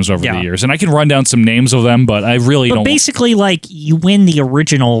 pricing games over the years, and I can run down some names of them, but I really don't. But basically, like, you win the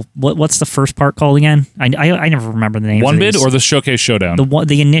original. What's the first part called again? I never remember the name. One Bid or the Showcase Showdown?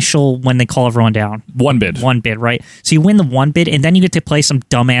 The initial when they call everyone down. One Bid. One Bid, right? So you win the One Bid, and then you get to play some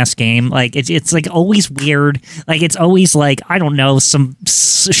dumbass game. Like it's like always weird. Like it's always like I don't know, some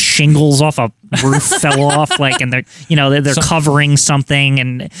shingles off a roof fell off, like, and they're covering something,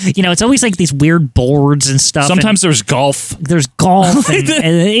 and it's always like these weird boards and stuff. Sometimes there's golf. There's golf, and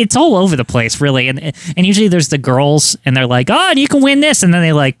it's all over the place, really. And usually there's the girls, and they're like, "Oh, you can win this," and then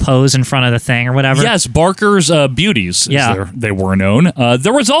they like pose in front of the thing or whatever. Yes, Barker's Beauties. They were known.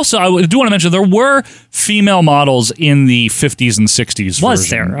 There was also, I do want to mention, there were female models in the 50s and 60s. Was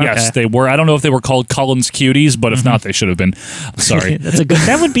version. there? Okay. Yes, they were. I don't know if they were called Cullen's Cuties, but if not, they should have been. Sorry,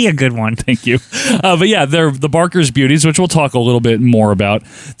 that would be a good one. Thank you. But yeah, they're the Barker's Beauties, which we'll talk a little bit more about.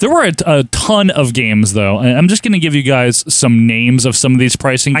 There were a ton of games, though. I'm just going to give you guys some names of some of these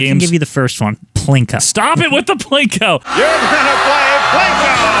pricing games. I can give you the first one, Plinko. Stop it with the Plinko. You're gonna play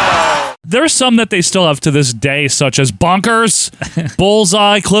Plinko. There's some that they still have to this day, such as Bonkers,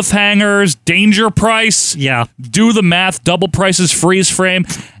 Bullseye, Cliffhangers, Danger Price, Do the Math, Double Prices, Freeze Frame,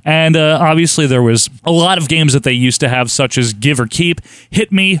 and obviously there was a lot of games that they used to have, such as Give or Keep,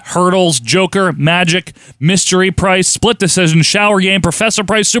 Hit Me, Hurdles, Joker, Magic, Mystery Price, Split Decision, Shower Game, Professor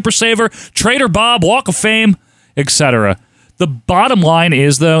Price, Super Saver, Trader Bob, Walk of Fame, etc. The bottom line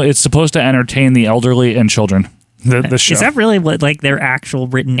is, though, it's supposed to entertain the elderly and children. The show. Is that really what, like, their actual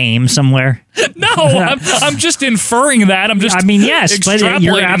written name somewhere? No, I'm just inferring that. Yes, but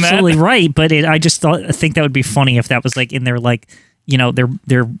you're absolutely right. But I just think that would be funny if that was like in their, like,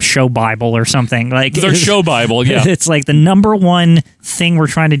 their show Bible or something. Like their show Bible, yeah. It's like the number one thing we're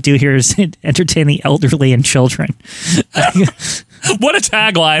trying to do here is entertain the elderly and children. What a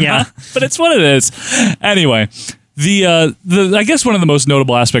tagline, Yeah. huh? But it's what it is. Anyway, the I guess one of the most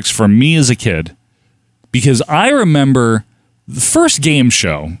notable aspects for me as a kid, because I remember the first game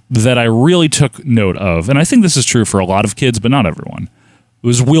show that I really took note of, and I think this is true for a lot of kids, but not everyone. It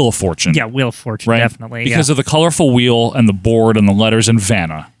was Wheel of Fortune. Yeah, Wheel of Fortune, right? definitely. Because of the colorful wheel and the board and the letters and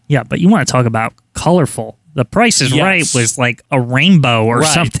Vanna. Yeah, but you want to talk about colorful. The Price is Right was like a rainbow or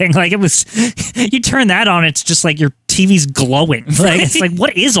something. Like it was, you turn that on, it's just like your TV's glowing. Like it's like,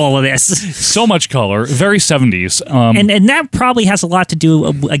 what is all of this? So much color, very 70s. And that probably has a lot to do,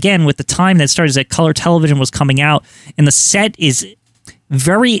 again, with the time that started, that color television was coming out, and the set is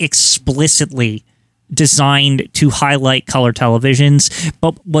very explicitly designed to highlight color televisions.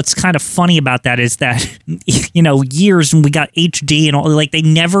 But what's kind of funny about that is that, years when we got HD and all, like they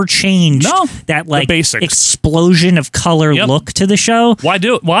never changed that like explosion of color look to the show. Why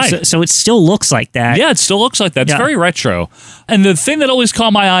do it? Why? So it still looks like that. Yeah, it still looks like that. It's very retro. And the thing that always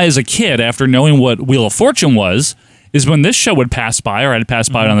caught my eye as a kid after knowing what Wheel of Fortune was, is when this show would pass by, or I'd pass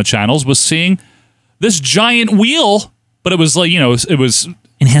by it on the channels, was seeing this giant wheel, but it was like, it was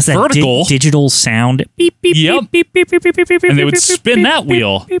and it has that vertical digital sound. Beep, beep, yep. beep, beep, beep, beep, beep, beep, and they would spin that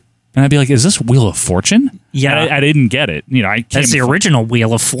wheel. And I'd be like, is this Wheel of Fortune? Yeah. I didn't get it. That's the original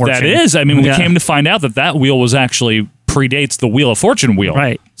Wheel of Fortune. That is. I mean, we came to find out that wheel was actually predates the Wheel of Fortune wheel.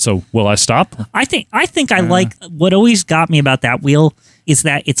 Right. So will I stop? I think I like, what always got me about that wheel is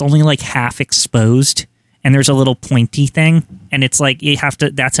that it's only like half exposed. And there's a little pointy thing, and it's like you have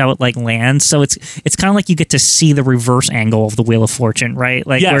to. That's how it like lands. So it's kind of like you get to see the reverse angle of the Wheel of Fortune, right?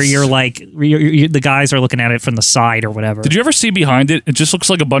 Like where you're like the guys are looking at it from the side or whatever. Did you ever see behind it? It just looks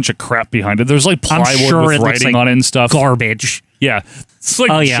like a bunch of crap behind it. There's like plywood with writing on it and stuff. Garbage. Yeah, it's like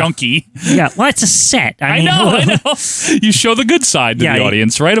junky. Yeah, well, it's a set. I mean, I know. You show the good side to the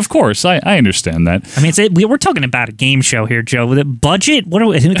audience, right? Of course, I understand that. I mean, we're talking about a game show here, Joe. With a budget, we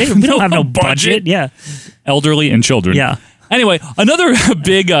don't have no budget. Yeah, elderly and children. Yeah. Anyway, another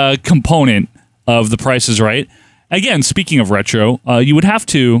big component of The Price is Right. Again, speaking of retro, you would have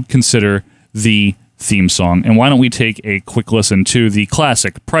to consider the theme song. And why don't we take a quick listen to the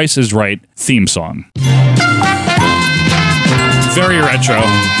classic Price is Right theme song? Very retro.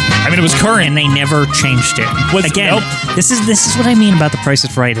 I mean, it was current, and they never changed it. Again, this is what I mean about The Price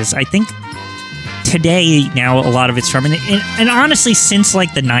is Right. Is I think today now a lot of it's from, and honestly, since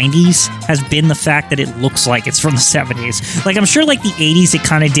like the 90s has been the fact that it looks like it's from the 70s. Like I'm sure like the 80s it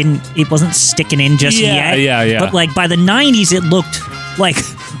kind of it wasn't sticking in just yet. Yeah. But like by the 90s it looked like.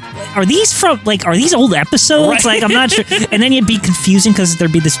 Are these old episodes? Right. Like, I'm not sure. And then you'd be confusing because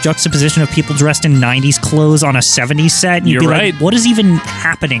there'd be this juxtaposition of people dressed in 90s clothes on a 70s set. And you'd be like, what is even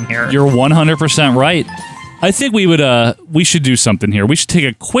happening here? You're 100% right. I think we should do something here. We should take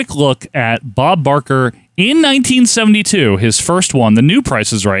a quick look at Bob Barker in 1972, his first one, The New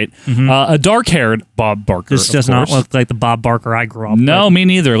Price is Right. A dark-haired Bob Barker. This does not look like the Bob Barker I grew up with. No, me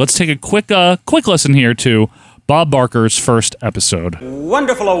neither. Let's take a quick listen here to Bob Barker's first episode.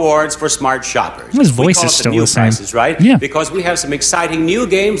 Wonderful awards for smart shoppers. His voice is still the same. Price is Right? Yeah. Because we have some exciting new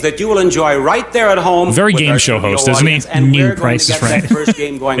games that you will enjoy right there at home. Very game show host, isn't he? And New we're Price going is to get Right. that first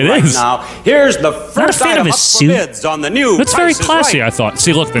game going It right is. now. Here's the Not a first fan item of his up for suit. bids on the new That's very Price is classy, Right. I thought.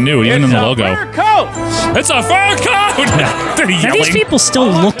 See, look, the new, even in the logo. It's a fur coat! They're Now, yelling. these people still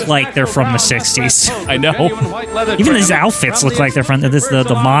look like they're from the 60s. I know. Even these outfits look like they're from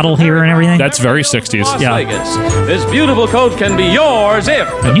the model here and everything. That's very 60s. Yeah. This beautiful coat can be yours if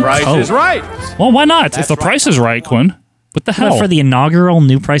the new price coat. is right. Well, why not? If the price is right, Quinn. What the hell? But for the inaugural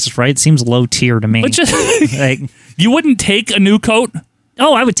New Price is Right, it seems low tier to me. But just, like, you wouldn't take a new coat?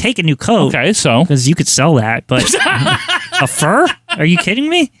 oh, I would take a new coat. Okay, so. Because you could sell that, but a fur? Are you kidding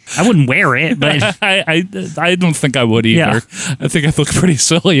me? I wouldn't wear it, but I don't think I would either. Yeah. I think I look pretty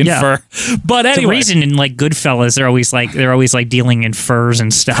silly in fur. But anyway. the reason in like Goodfellas they're always like dealing in furs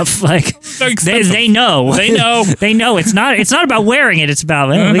and stuff. Like they know. They know. They know it's not about wearing it, it's about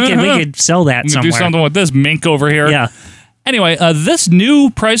we could sell that somewhere. Do something with this mink over here. Yeah. Anyway, this new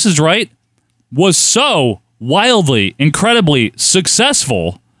Price is Right was so wildly, incredibly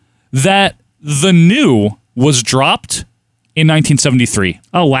successful that the new was dropped in 1973.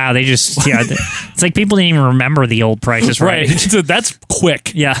 Oh wow, they just it's like people didn't even remember the old Price is Right. So that's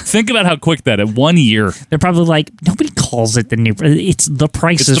quick. Yeah. Think about how quick that in 1 year. They're probably like, nobody calls it the new. It's the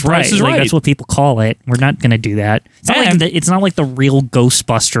Price is the Price Right. is Like, Right. that's what people call it. We're not going to do that. It's not like the real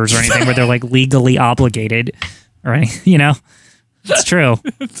Ghostbusters or anything where they're like legally obligated, right? It's true.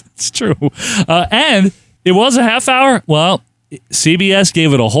 It's true. And it was a half hour. Well, CBS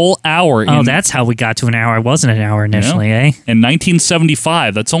gave it a whole hour. Oh, that's how we got to an hour. It wasn't an hour initially, eh? In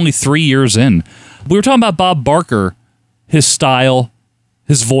 1975. That's only 3 years in. We were talking about Bob Barker, his style,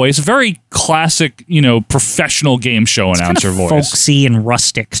 his voice, very classic, professional game show announcer voice. Folksy and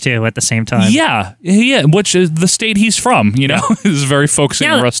rustic too at the same time. Yeah, which is the state he's from. Is very folksy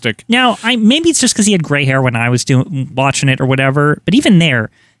and rustic. Now, maybe it's just because he had gray hair when I was watching it or whatever. But even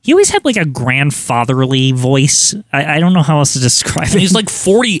there, he always had like a grandfatherly voice. I don't know how else to describe it. He's like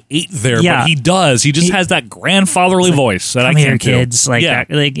 48 there, but he does. He just has that grandfatherly voice that I can't do. Kids, like that.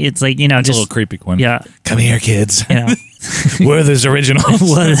 Like it's like it's just a little creepy, Quinn. Yeah, come here, kids. We're those originals.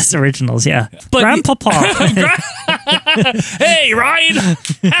 We're those originals. Yeah, but Grandpapa. Hey, Ryan,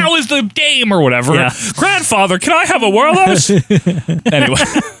 how is the game or whatever? Yeah. Grandfather, can I have a whirl of those? Anyway.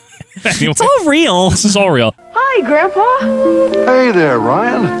 It's all real. This is all real. Hi, Grandpa. Hey there,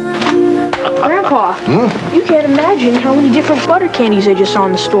 Ryan. Grandpa, you can't imagine how many different butter candies I just saw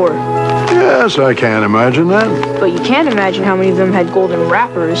in the store. Yes, I can imagine that. But you can't imagine how many of them had golden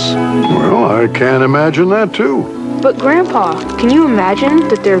wrappers. Well, I can imagine that too. But Grandpa, can you imagine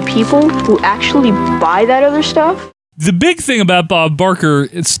that there are people who actually buy that other stuff? The big thing about Bob Barker,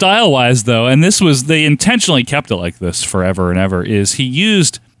 style-wise, though, and they intentionally kept it like this forever and ever, is he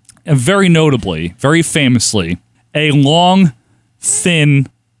used, very notably, very famously, a long, thin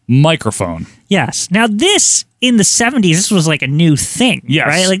microphone. Yes. Now this, in the 70s, this was like a new thing,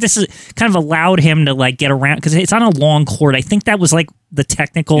 right? Like this is kind of allowed him to like get around, because it's on a long cord. I think that was like the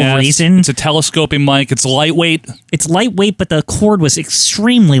technical reason. It's a telescoping mic. It's lightweight. It's lightweight, but the cord was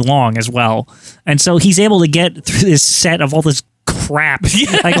extremely long as well. And so he's able to get through this set of all this crap,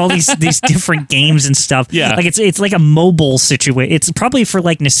 like all these different games and stuff. Yeah, like it's like a mobile situation. It's probably for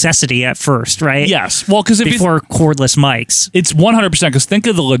like necessity at first, right? Yes. Well, because before cordless mics, it's 100%. Because think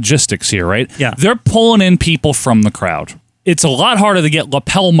of the logistics here, right? Yeah, they're pulling in people from the crowd. It's a lot harder to get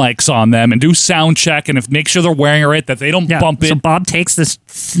lapel mics on them and do sound check and make sure they're wearing it right, that they don't bump it. So Bob takes this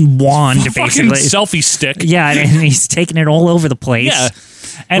wand, basically selfie stick. Yeah, and he's taking it all over the place. Yeah.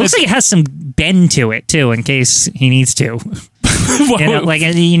 And it looks like it has some bend to it too, in case he needs to. Like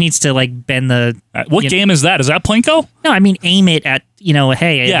he needs to like bend the. What game is that? Is that Plinko? No, I mean aim it at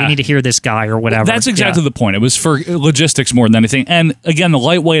hey, we need to hear this guy or whatever. That's exactly the point. It was for logistics more than anything. And again, the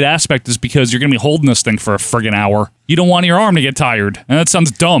lightweight aspect is because you're going to be holding this thing for a friggin' hour. You don't want your arm to get tired. And that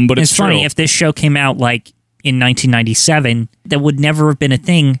sounds dumb, but it's funny. True. If this show came out like in 1997, that would never have been a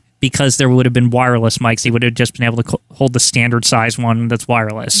thing. Because there would have been wireless mics, he would have just been able to hold the standard size one that's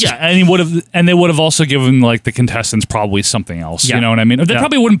wireless. Yeah, and they would have also given like the contestants probably something else. Yeah. You know what I mean? They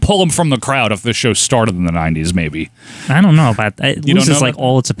probably wouldn't pull them from the crowd if the show started in the 90s. Maybe I don't know about that. It loses like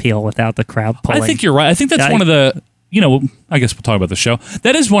all its appeal without the crowd pulling. I think you're right. I think that's one of the. I guess we'll talk about the show.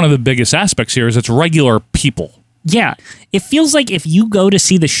 That is one of the biggest aspects here. Is it's regular people. Yeah, it feels like if you go to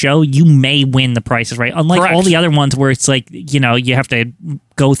see the show, you may win the Price is Right. Unlike all the other ones where it's like, you have to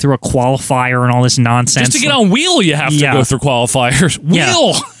go through a qualifier and all this nonsense. Just to get on Wheel, you have to go through qualifiers.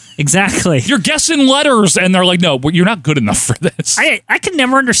 Wheel! Yeah, exactly. You're guessing letters, and they're like, no, you're not good enough for this. I could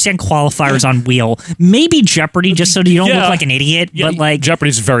never understand qualifiers on Wheel. Maybe Jeopardy, just so you don't look like an idiot. But like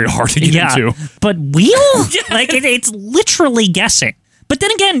Jeopardy's very hard to get into. But Wheel? Like, it's literally guessing. But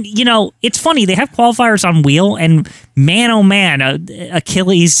then again, it's funny. They have qualifiers on Wheel, and man, oh man,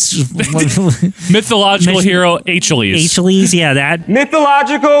 Achilles. Mythological hero Achilles. Achilles, yeah, that.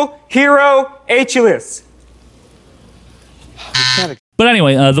 Mythological hero Achilles. But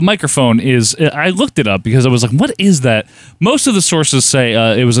anyway, the microphone is, I looked it up because I was like, what is that? Most of the sources say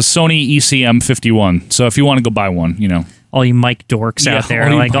it was a Sony ECM51. So if you want to go buy one, all you mic dorks out there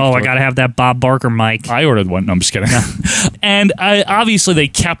are like, I got to have that Bob Barker mic. I ordered one. No, I'm just kidding. And obviously they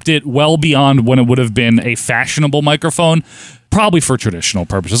kept it well beyond when it would have been a fashionable microphone, probably for traditional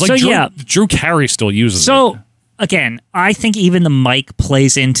purposes. Like Drew Carey still uses it. So, again, I think even the mic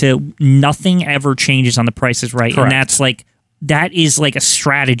plays into nothing ever changes on The Price is Right. Correct. And that is like a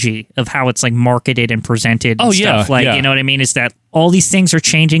strategy of how it's like marketed and presented and stuff. You know what I mean? Is that all these things are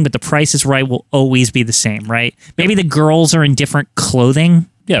changing, but The Price is Right will always be the same, right? Maybe the girls are in different clothing.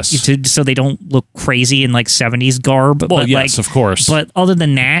 Yes. So they don't look crazy in like 70s garb. Well, yes, of course. But other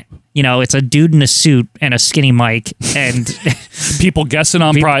than that, it's a dude in a suit and a skinny mic and people guessing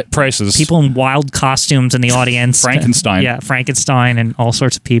on prices. People in wild costumes in the audience. Frankenstein. Yeah, Frankenstein and all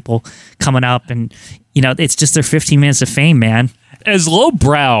sorts of people coming up. And, it's just their 15 minutes of fame, man. As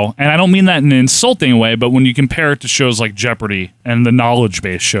lowbrow, and I don't mean that in an insulting way, but when you compare it to shows like Jeopardy and the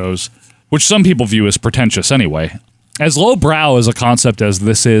knowledge-based shows, which some people view as pretentious anyway, as lowbrow as a concept as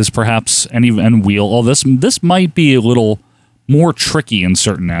this is, perhaps, and Wheel, this might be a little more tricky in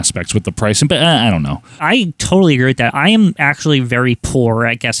certain aspects with the pricing, but I don't know. I totally agree with that. I am actually very poor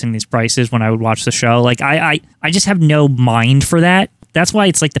at guessing these prices when I would watch the show. Like I just have no mind for that. That's why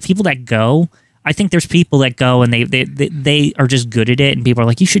it's like the people that go, I think there's people that go and they are just good at it, and people are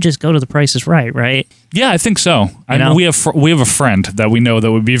like, you should just go to The Price is Right, right? Yeah, I think so. I know we have a friend that we know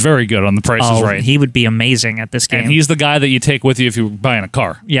that would be very good on The Price is Right. He would be amazing at this game. And he's the guy that you take with you if you're buying a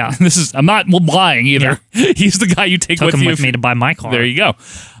car. Yeah. I'm not lying either. Yeah. He's the guy you take with you. Took him with me to buy my car. There you go.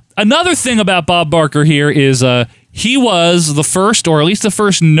 Another thing about Bob Barker here is he was the first, or at least the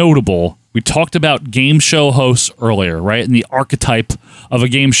first notable. We talked about game show hosts earlier, right? And the archetype of a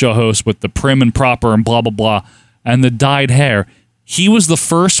game show host with the prim and proper and blah, blah, blah, and the dyed hair. He was the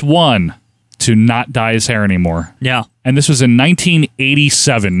first one to not dye his hair anymore. Yeah. And this was in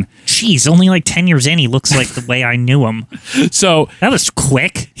 1987. Jeez, only like 10 years in, he looks like the way I knew him. So that was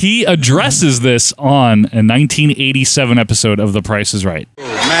quick. He addresses this on a 1987 episode of The Price is Right.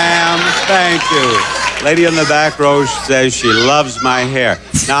 Ma'am, thank you. Lady in the back row says she loves my hair.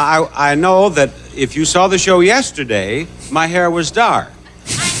 Now, I know that if you saw the show yesterday, my hair was dark.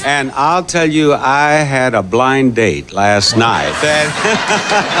 And I'll tell you, I had a blind date last night.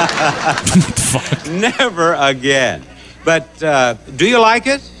 Never again. But do you like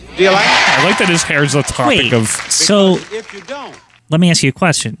it? Do you like it? I like that his hair's a topic of... So, if you don't... Let me ask you a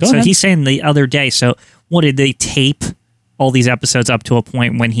question. Go ahead. He's saying the other day, so what, did they tape all these episodes up to a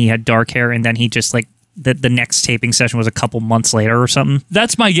point when he had dark hair and then he just like... The next taping session was a couple months later or something?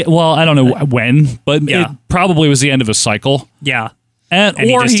 That's my... Well, I don't know when, but it probably was the end of a cycle. Yeah. And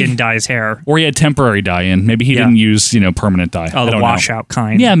he just didn't dye his hair. Or he had temporary dye in. Maybe he didn't use, permanent dye. Oh, the washout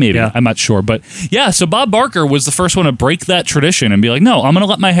kind. Yeah, maybe. Yeah. I'm not sure. But yeah, so Bob Barker was the first one to break that tradition and be like, no, I'm going to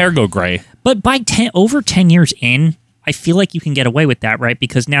let my hair go gray. But by over 10 years in, I feel like you can get away with that, right?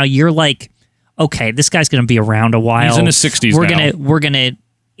 Because now you're like, okay, this guy's going to be around a while. He's in his 60s now. We're gonna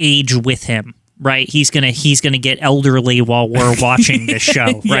age with him. Right, he's gonna get elderly while we're watching this show.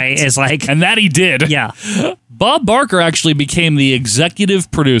 Right, Yes. It's like, and that he did. Yeah, Bob Barker actually became the executive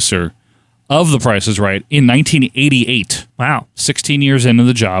producer of The Price is Right in 1988. Wow, 16 years into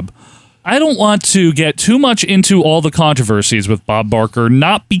the job. I don't want to get too much into all the controversies with Bob Barker,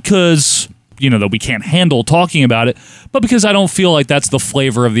 not because that we can't handle talking about it, but because I don't feel like that's the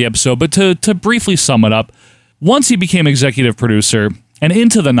flavor of the episode. But to briefly sum it up, once he became executive producer. And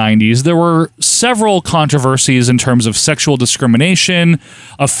into the 90s, there were several controversies in terms of sexual discrimination,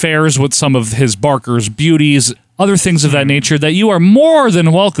 affairs with some of his Barker's beauties, other things of that nature that you are more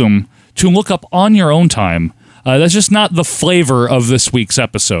than welcome to look up on your own time. That's just not the flavor of this week's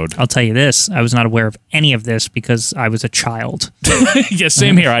episode. I'll tell you this. I was not aware of any of this because I was a child. Yeah,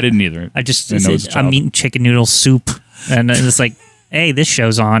 same here. I didn't either. I'm eating chicken noodle soup, and it's like, hey, this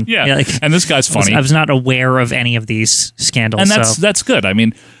show's on. Yeah, and this guy's funny. I was not aware of any of these scandals. And that's good. I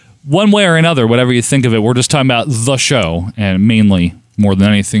mean, one way or another, whatever you think of it, we're just talking about the show, and mainly more than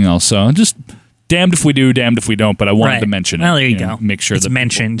anything else. So just damned if we do, damned if we don't, but I wanted to mention it. Well, there you go. Make sure it's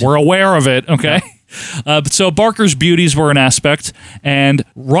mentioned. We're aware of it, okay? Yeah. So Barker's beauties were an aspect, and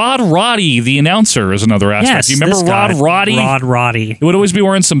Rod Roddy, the announcer, is another aspect. Yes, you remember Rod Roddy? Rod Roddy. He would always be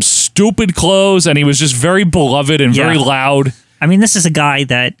wearing some stupid clothes, and he was just very beloved and very loud. I mean, this is a guy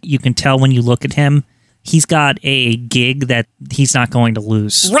that you can tell when you look at him, he's got a gig that he's not going to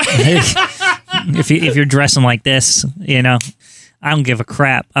lose. Right. if you're dressing like this, I don't give a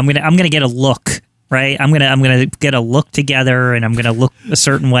crap. I'm gonna get a look, right? I'm gonna get a look together, and I'm gonna look a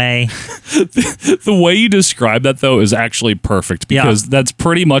certain way. The way you describe that, though, is actually perfect because that's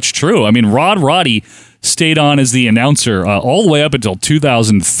pretty much true. I mean, Rod Roddy stayed on as the announcer all the way up until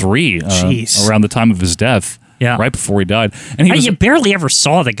 2003, around the time of his death. Yeah, right before he died, and you barely ever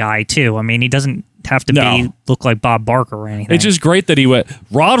saw the guy too. I mean, he doesn't have to look like Bob Barker or anything. It's just great that he went.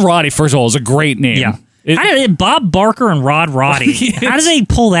 Rod Roddy, first of all, is a great name. Yeah, Bob Barker and Rod Roddy. How do they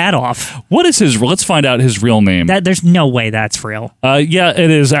pull that off? What is his? Let's find out his real name. There's no way that's real. Yeah, it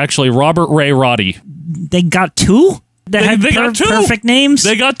is actually Robert Ray Roddy. They got two. They got two perfect names.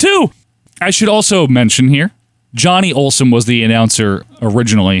 They got two. I should also mention here, Johnny Olson was the announcer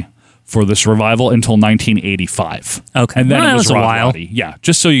originally for this revival until 1985. Okay. And then it was a Rod while. Roddy. Yeah,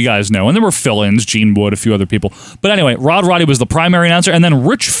 just so you guys know. And there were fill-ins, Gene Wood, a few other people. But anyway, Rod Roddy was the primary announcer, and then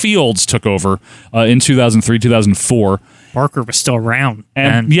Rich Fields took over in 2003, 2004. Barker was still around.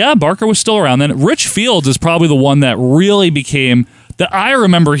 And yeah, Barker was still around. Then Rich Fields is probably the one that really became... that I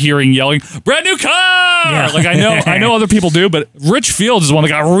remember hearing yelling, brand new car! Yeah. Like I know other people do, but Rich Fields is the one that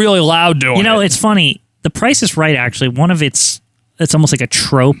got really loud doing it. It's funny. The Price is Right, actually. One of it's almost like a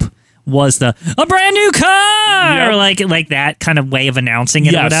trope was a brand new car, or like that kind of way of announcing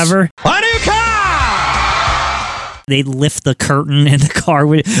it or whatever. A new car! They lift the curtain in the car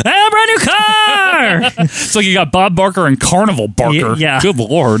with a brand new car. It's like you got Bob Barker and Carnival Barker. Yeah. Good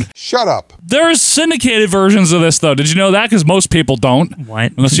Lord. Shut up. There's syndicated versions of this, though. Did you know that? Because most people don't.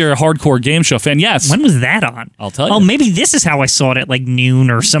 What? Unless you're a hardcore game show fan. Yes. When was that on? I'll tell you. Oh, maybe this is how I saw it at like noon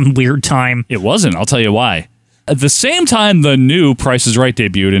or some weird time. It wasn't. I'll tell you why. At the same time the new Price is Right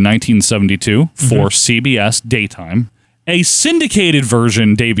debuted in 1972 for CBS daytime, a syndicated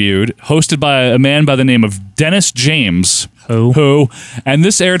version debuted, hosted by a man by the name of Dennis James. Who? And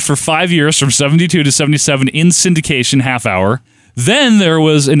this aired for 5 years, from 72 to 77 in syndication half hour. Then there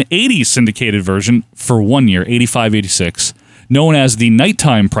was an 80s syndicated version for 1 year, 85-86, known as the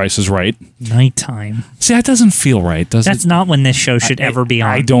Nighttime Price is Right. Nighttime. See, that doesn't feel right, does it? That's not when this show should ever be on.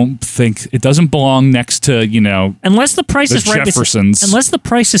 I don't think it doesn't belong next to, unless the Price is Right. Jeffersons. Unless the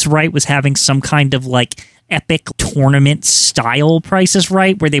Price is Right was having some kind of like epic tournament style Price is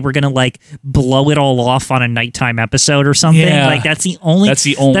Right, where they were gonna like blow it all off on a nighttime episode or something. Yeah. Like that's the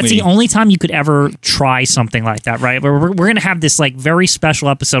only time you could ever try something like that, right? Where we're gonna have this like very special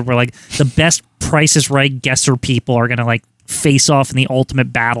episode where like the best Price is Right guesser people are gonna like face off in the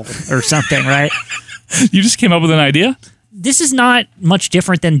ultimate battle or something, right? You just came up with an idea? This is not much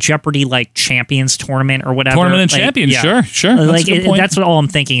different than Jeopardy, like Champions Tournament or whatever. Tournament and Champions, sure. Like That's a good point. that's what all I'm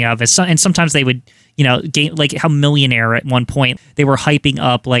thinking of. And sometimes they would, game like how Millionaire at one point they were hyping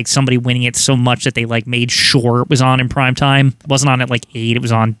up like somebody winning it so much that they like made sure it was on in prime time. It wasn't on at like 8; it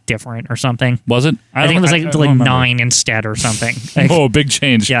was on different or something. Was it? I think it was like 9 instead or something. Like, oh, big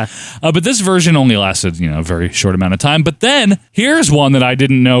change. Yeah. But this version only lasted, a very short amount of time. But then here's one that I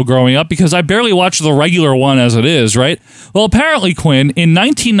didn't know growing up because I barely watched the regular one as it is, right? Well, apparently, Quinn, in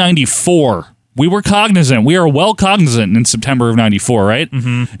 1994, we were cognizant. We are well cognizant in September of 94, right?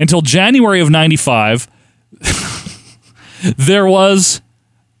 Mm-hmm. Until January of 95, there was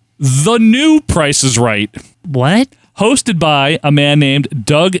the new Price is Right. What? Hosted by a man named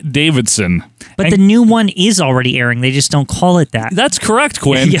Doug Davidson. But the new one is already airing. They just don't call it that. That's correct,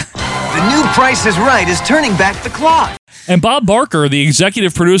 Quinn. Yeah. The new Price is Right is turning back the clock. And Bob Barker, the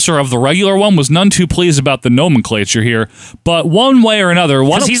executive producer of the regular one, was none too pleased about the nomenclature here. But one way or another,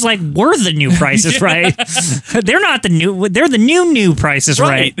 because he's like, we're the new Price is Right. They're not the new. They're the new Price is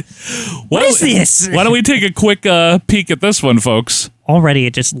Right. What is this? Why don't we take a quick peek at this one, folks? Already,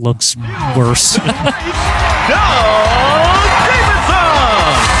 it just looks worse.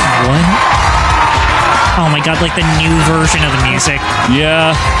 What? Oh my god, like the new version of the music.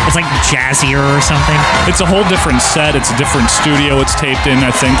 Yeah. It's like jazzier or something. It's a whole different set. It's a different studio it's taped in,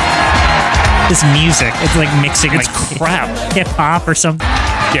 I think. This music, it's like mixing it's like crap. Hip hop or something.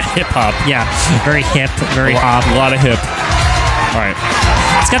 Yeah, hip hop. Yeah, very hip, very hop. A lot of hip. All right.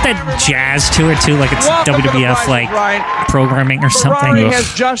 It's got that jazz to it too, like it's WWF like programming or something. Ronnie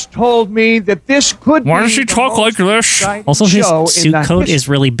has just told me that this could Why be does she talk like this? Also, his show in suit the coat is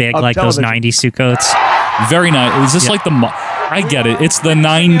really big, of like television. those 90s suit coats. Very nice. Is this like the... I get it. It's the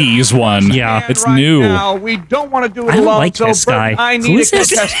 90s one. Yeah. It's new. Now, we don't want to do it I don't alone, like so this Bert, guy. I Who need a is this?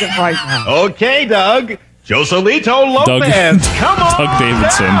 contestant right now. Okay, Doug. Joselito Lopez. Doug, Come on Doug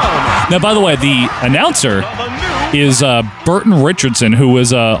Davidson. down. Now, by the way, the announcer is Burton Richardson, who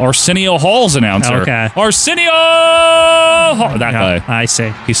was Arsenio Hall's announcer. Okay. Arsenio Hall. That guy. I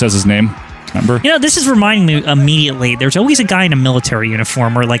see. He says his name. Remember? This is reminding me immediately. There's always a guy in a military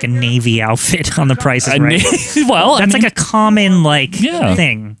uniform or like a Navy outfit on The Price is Right. That's like a common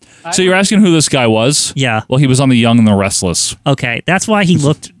thing. So you're asking who this guy was? Yeah. Well, he was on The Young and the Restless. Okay, that's why he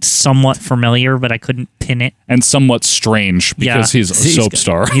looked somewhat familiar, but I couldn't pin it. And somewhat strange because he's a soap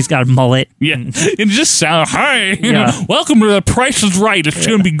star. He's got a mullet. Yeah. It just sounds, hi, Yeah. welcome to The Price is Right. It's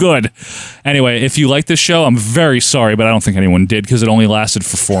going to be good. Anyway, if you like this show, I'm very sorry, but I don't think anyone did because it only lasted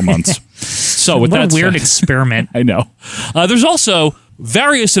for 4 months. So with What that a weird said- experiment. I know. There's also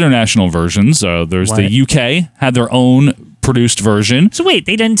various international versions. There's the UK had their own produced version. So wait,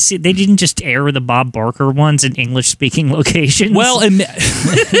 they didn't just air the Bob Barker ones in English speaking locations? Well,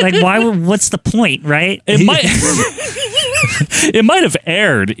 like why? What's the point, right? It might. It might have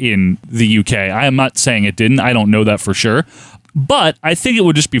aired in the UK. I am not saying it didn't. I don't know that for sure. But I think it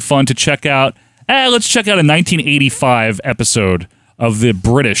would just be fun to check out. Let's check out a 1985 episode of the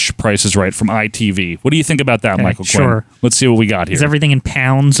British Price is Right from ITV. What do you think about that, Okay, Michael sure. Quinn? Let's see what we got here. Is everything in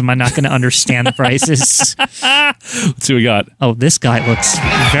pounds? Am I not going to understand the prices? Let's see what we got. Oh, this guy looks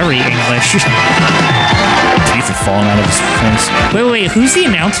very English. Teeth are falling out of his face. Wait, who's the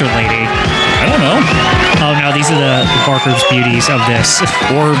announcer lady? I don't know. Oh, no, these are the Barker's beauties of this.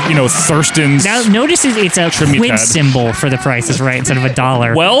 Or, Thurston's. Now, notice it's a Trinidad. quid symbol for The Price is Right instead of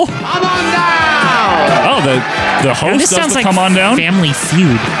 $1. Well, come on down. Oh, the Now, host this does sounds the like come on down. Family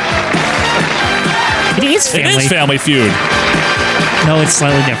Feud. It is is It is Family Feud. No, it's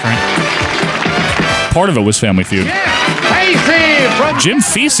slightly different. Part of it was Family Feud. Jim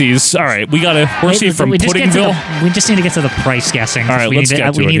Feces. All right, where's he from? Puddingville? We just need to get to the price guessing. All right, we let's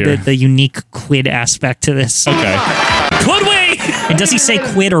get to we it need here. the unique quid aspect to this. Okay. Could we? And does he say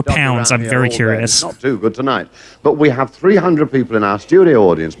quid or pounds? I'm very curious. Not too good tonight. But we have 300 people in our studio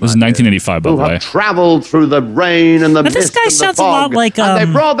audience. This is 1985, by the who way. have travelled through the rain and the But this mist guy and the sounds a fog, lot like and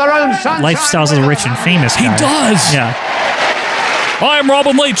they brought their own sunshine. Lifestyles of the Rich and Famous guy. He does. Yeah. I'm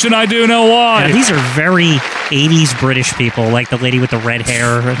Robin Leach, and I do know why. Yeah, these are very 80s British people, like the lady with the red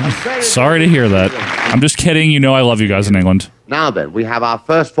hair. Sorry to hear that. I'm just kidding. You know I love you guys in England. Now then, we have our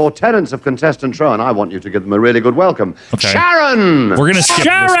first 4 tenants of Contestant Row, and I want you to give them a really good welcome. Okay. Sharon! We're going to skip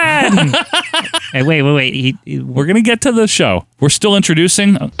Sharon! Hey, wait. We're going to get to the show. We're still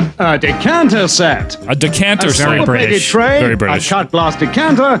introducing a decanter set. A decanter set. Very British. Tray, Very British. A cut glass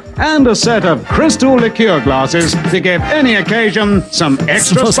decanter, and a set of crystal liqueur glasses to give any occasion some It's the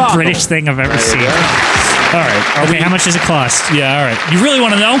extra most sparkle. British thing I've ever seen. All right. Okay, how much does it cost? Yeah, all right. You really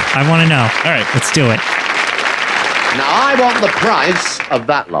want to know? I want to know. All right. Let's do it. Now, I want the price of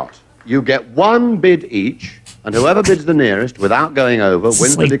that lot. You get 1 bid each, and whoever bids the nearest without going over This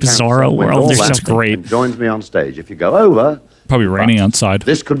wins is like the decanter. Bizarro wins World all or that something. Great. and joins me on stage. If you go over, Probably raining outside.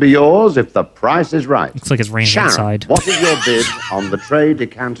 this could be yours if the price is right. Looks like it's raining Sharon, outside. what is your bid on the tray,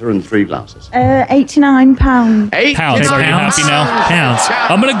 decanter, and 3 glasses? £89. Pounds. Are you happy now? Pounds.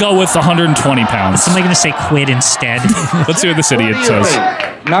 I'm going to go with 120 pounds. Somebody going to say quid instead? Let's see what this idiot says.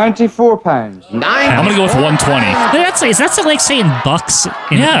 £94. I'm going to go with 120. Is that like saying bucks?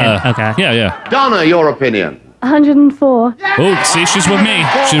 Okay. Yeah. Donna, your opinion? 104. Oh, see, she's with me.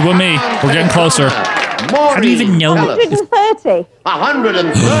 She's with me. We're getting closer. How do you even know? 130.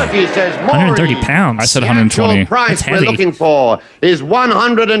 130, says Maureen. 130 pounds. I said 120. The price That's we're heavy. looking for is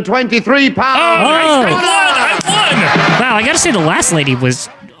 123 pounds. Wow, I got to say the last lady was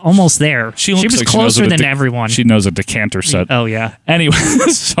almost there. She looks was like she knows closer what a than everyone. She knows a decanter set. Oh, yeah. Anyway,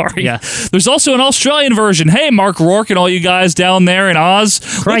 sorry. Yeah. There's also an Australian version. Hey, Mark Rourke and all you guys down there in Oz.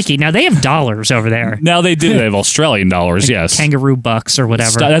 Crikey, now they have dollars over there. Now they do. They have Australian dollars, yes. Kangaroo bucks or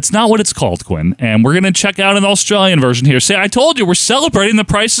whatever. That's not what it's called, Quinn. And we're going to check out an Australian version here. See, I told you, we're celebrating the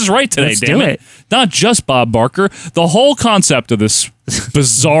Price is Right today, Let's damn do it. Not just Bob Barker. The whole concept of this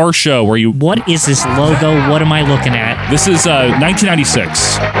bizarre show where you... What is this logo? What am I looking at? This is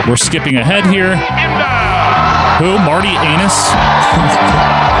 1996. We're skipping ahead here. Who? Marty Anus?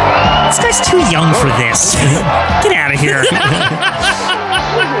 This guy's too young for this. Get out of here.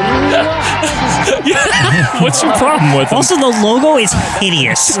 What's your problem with it? Also, the logo is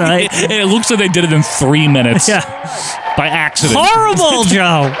hideous. It looks like they did it in 3 minutes. Yeah. By accident. Horrible,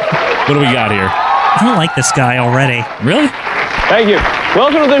 Joe. What do we got here? I don't like this guy already. Really? Thank you.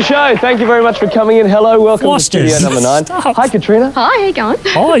 Welcome to the show. Thank you very much for coming in. Hello, welcome Fosters. to Studio Number 9. Stop. Hi, Katrina. Hi, how you going?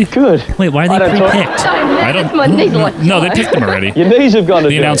 Hi. Good. Wait, why are they pre-picked? I don't. My knees are like No, they picked them already. Your knees have gone to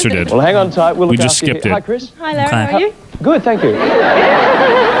The do announcer it. did. Well, hang on tight. We'll We look just after you. skipped it. Hi, Chris. Hi, Larry. Okay. How are you? Good, thank you.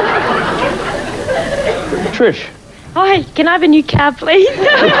 Trish. Oh, hey, can I have a new cab, please?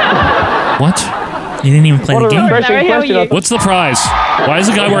 What? You didn't even play What the a game. refreshing Larry, how are question. you? I thought- What's the prize? Why is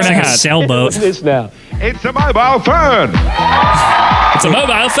the guy wearing It's a like a hat? sailboat. What's this now? It's a mobile phone. It's a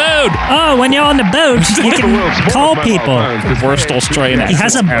mobile phone. Oh, when you're on the boat, you can call people. Worst Australian He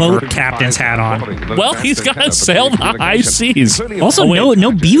has a accent boat ever. captain's hat on. Well, he's got to sail the high seas. Also, Oh, wait.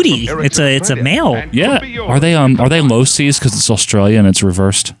 no beauty. It's a male. Yeah. Are they low seas because it's Australia and it's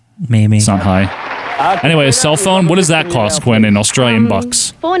reversed? Maybe. It's not high. Anyway, a cell phone. What does that cost, Quinn, in Australian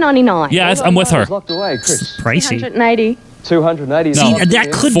bucks? $4.99. Yeah, I'm with her. Locked away, Chris. Pricey. 280. 280. No. See,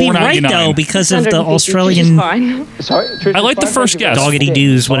 that could be right $4.99. though because of the 150, which is Australian fine. Sorry, Trish. I like the fine, first thank you. guess. doggedy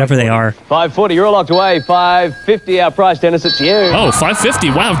doos, whatever they are. 540. You're all locked away. 550. Our price, Dennis. It's you. Oh,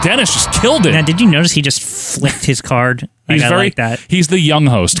 $5.50. Wow, Dennis just killed it. Now, did you notice he just flicked his card? He's I very like that. He's the young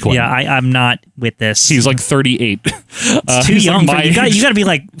host, Quinn. Yeah, I'm not with this. He's like 38. It's too he's young. like You my age. got to be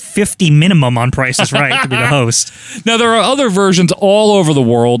like 50 minimum on Price is Right to be the host. Now there are other versions all over the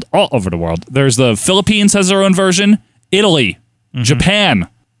world. There's the Philippines has their own version. Italy, Japan.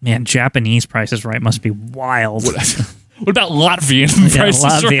 Man, Japanese Price is Right must be wild. What about Latvian Price is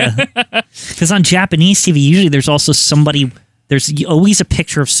Latvia. Right? Because on Japanese TV, usually there's also somebody. There's always a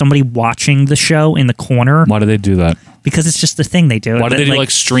picture of somebody watching the show in the corner. Why do they do that? Because it's just the thing they do. Why do they do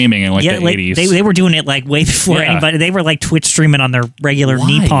like streaming in like the 80s? They were doing it like way before Yeah. anybody. They were like Twitch streaming on their regular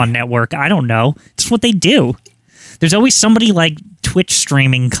Why? Nippon network. I don't know. It's what they do. There's always somebody like Twitch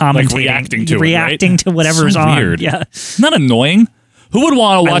streaming, commentating, reacting to it, reacting right? to whatever's So on. weird. Yeah, Not annoying. Who would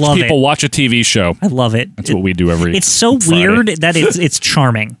want to I watch love people it. watch a TV show? I love it. That's what we do every It's so Friday. weird that it's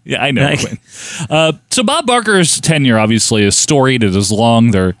charming. Yeah, I know. Like- So Bob Barker's tenure obviously is storied. It is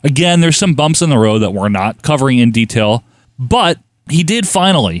long. There's some bumps in the road that we're not covering in detail, but he did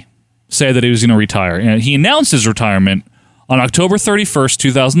finally say that he was going to retire. And he announced his retirement on October 31st,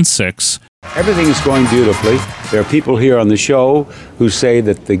 2006. Everything is going beautifully. There are people here on the show who say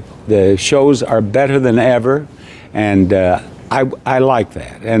that the shows are better than ever, and I like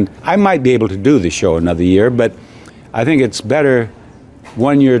that. And I might be able to do the show another year, but I think it's better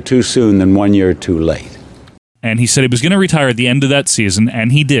 1 year too soon than 1 year too late. And he said he was going to retire at the end of that season,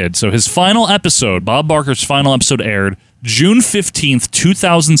 and he did. So his final episode, Bob Barker's final episode, aired June 15th,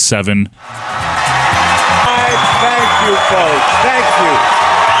 2007. Thank you, folks. Thank you.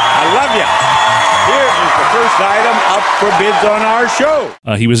 I love you. Here is the first item up for bids on our show.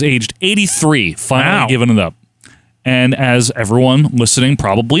 He was aged 83, finally giving it up. And as everyone listening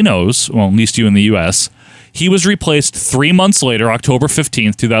probably knows, well, at least you in the U.S., he was replaced 3 months later, October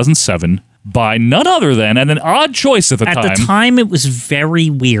 15th, 2007, by none other than, and an odd choice at the time. At the time, it was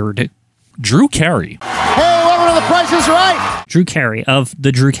very weird. Drew Carey. Hey, welcome to The Price is Right. Drew Carey of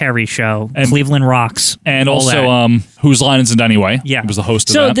The Drew Carey Show, and Cleveland Rocks. And all also, that. Whose Line Is It Anyway? Yeah. He was the host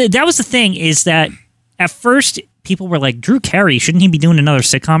of so that. that was the thing, is that at first people were like, Drew Carey, shouldn't he be doing another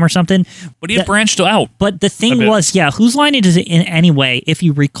sitcom or something? But he had branched out. But the thing was, Whose Line Is It Anyway, if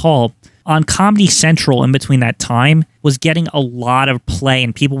you recall, on Comedy Central in between that time, was getting a lot of play,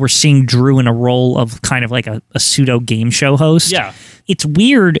 and people were seeing Drew in a role of kind of like a pseudo game show host. Yeah. It's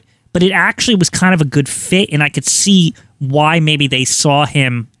weird, but it actually was kind of a good fit, and I could see why maybe they saw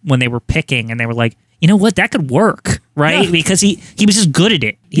him when they were picking, and they were like, you know what, that could work, right? Yeah. Because he was just good at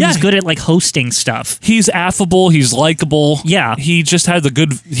it. He was good at like hosting stuff. He's affable. He's likable. Yeah. He just had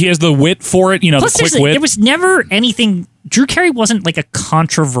he has the wit for it, Plus, the quick wit. there was never anything. Drew Carey wasn't like a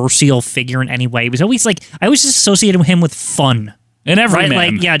controversial figure in any way. He was always like, I always just associated him with fun. An everyman.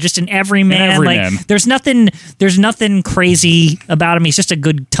 Right? Like, yeah, just an everyman. An everyman. Like, there's nothing crazy about him. He's just a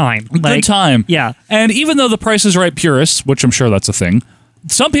good time. Good time. Yeah. And even though the Price is Right purists, which I'm sure that's a thing,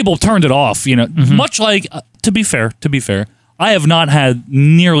 some people turned it off, much like, to be fair, I have not had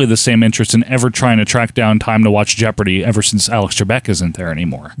nearly the same interest in ever trying to track down time to watch Jeopardy ever since Alex Trebek isn't there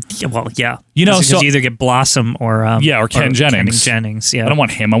anymore. Yeah, well, yeah. So you either get Blossom or Ken Jennings. Ken Jennings, yeah. I don't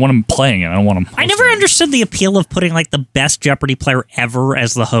want him. I want him playing it. I don't want him. I never understood the appeal of putting like the best Jeopardy player ever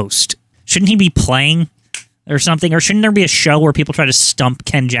as the host. Shouldn't he be playing or something? Or shouldn't there be a show where people try to stump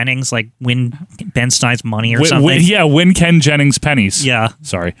Ken Jennings, like win Ben Stein's money or something? Win Ken Jennings pennies. Yeah.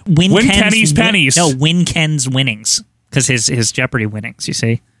 Sorry. Win Kenny's pennies. Win Ken's winnings. Because his Jeopardy winnings, you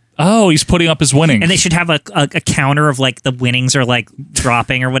see. Oh, he's putting up his winnings. And they should have a counter of like the winnings are like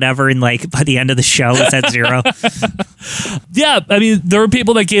dropping or whatever, and like by the end of the show it's at 0. Yeah, I mean, there were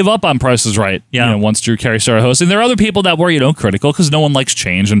people that gave up on Price is Right. Yeah. Once Drew Carey started hosting, there are other people that were critical because no one likes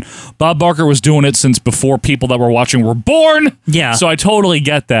change, and Bob Barker was doing it since before people that were watching were born. Yeah. So I totally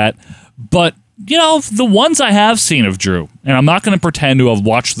get that, but the ones I have seen of Drew, and I'm not going to pretend to have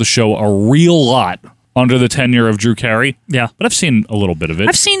watched the show a real lot under the tenure of Drew Carey. Yeah. But I've seen a little bit of it.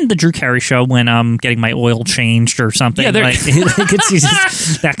 I've seen the Drew Carey show when I'm getting my oil changed or something. Yeah, like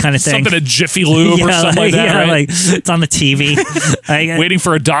that kind of thing. Something at Jiffy Lube or something like that, yeah, right? like it's on the TV. Waiting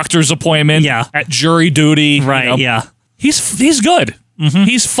for a doctor's appointment. Yeah. At jury duty. Right, yeah. He's good. Mm-hmm.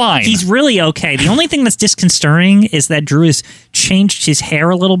 He's fine. He's really okay. The only thing that's disconcerting is that Drew has changed his hair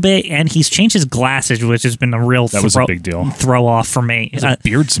a little bit, and he's changed his glasses, which has been a real was a big deal. Throw off for me. He has a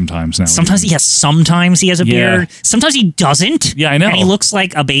beard sometimes now. Sometimes he has a beard. Sometimes he doesn't. Yeah, I know. And he looks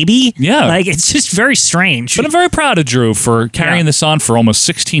like a baby. Yeah. Like, it's just very strange. But I'm very proud of Drew for carrying this on for almost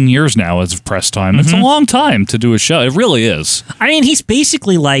 16 years now as of press time. It's a long time to do a show. It really is. I mean, he's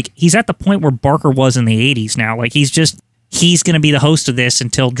basically like, he's at the point where Barker was in the 80s now. Like, he's going to be the host of this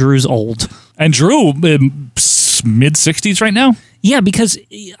until Drew's old. And Drew, mid-60s right now? Yeah, because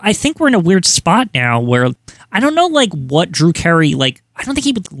I think we're in a weird spot now where I don't know, like, what Drew Carey, like, I don't think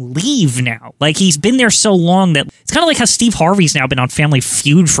he would leave now. Like, he's been there so long that it's kind of like how Steve Harvey's now been on Family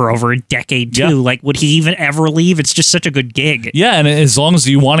Feud for over a decade, too. Yeah. Like, would he even ever leave? It's just such a good gig. Yeah, and as long as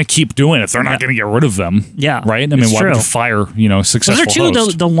you want to keep doing it, they're not going to get rid of them. Yeah. Right? I mean, why would you fire, successful Those are two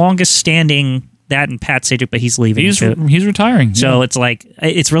of the longest standing that and Pat Sajak, but he's leaving. He's too. retiring. So it's like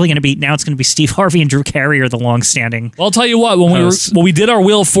it's really going to be now. It's going to be Steve Harvey and Drew Carey are the long-standing. Well, I'll tell you what. When we did our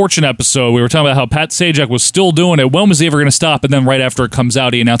Wheel of Fortune episode, we were talking about how Pat Sajak was still doing it. When was he ever going to stop? And then right after it comes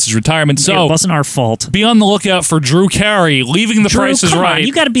out, he announces retirement. So it wasn't our fault. Be on the lookout for Drew Carey leaving The Price is Right.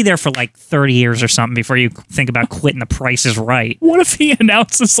 You got to be there for like 30 years or something before you think about quitting The Price is Right. What if he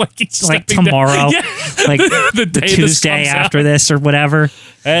announces like he's like stepping tomorrow, down? Yeah. like the Tuesday after this or whatever?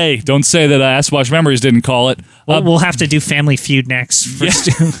 Hey, don't say that Ass Wash Memories didn't call it. We'll have to do Family Feud next. For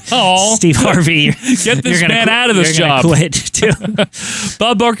Steve Harvey. Get this man out of this job. Quit too.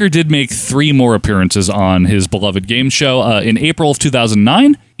 Bob Barker did make 3 more appearances on his beloved game show in April of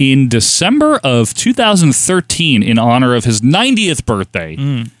 2009, in December of 2013 in honor of his 90th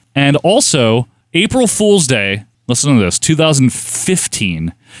birthday, and also April Fool's Day. Listen to this,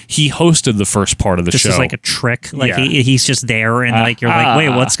 2015, he hosted the first part of the show. This is like a trick. Like he's just there and like you're like, wait,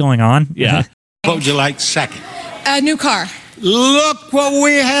 what's going on? Yeah. What would you like second? A new car. Look what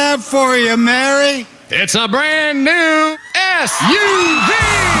we have for you, Mary. It's a brand new SUV.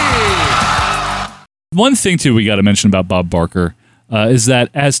 One thing, too, we got to mention about Bob Barker is that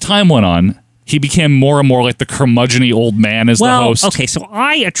as time went on, he became more and more like the curmudgeon-y old man as the host. Okay, so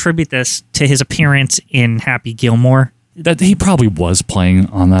I attribute this to his appearance in Happy Gilmore. That he probably was playing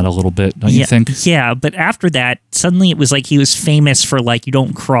on that a little bit, don't you think? Yeah, but after that, suddenly it was like he was famous for like, you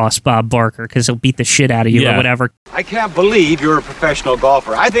don't cross Bob Barker because he'll beat the shit out of you or whatever. I can't believe you're a professional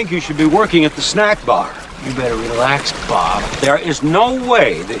golfer. I think you should be working at the snack bar. You better relax, Bob. There is no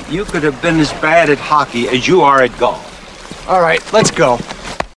way that you could have been as bad at hockey as you are at golf. All right, let's go.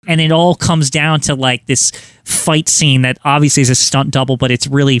 And it all comes down to like this fight scene that obviously is a stunt double, but it's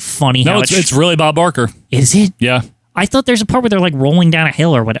really funny. No, it's really Bob Barker. Is it? Yeah. I thought there's a part where they're like rolling down a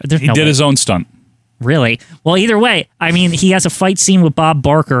hill or whatever. He did his own stunt. Really? Well, either way, I mean, he has a fight scene with Bob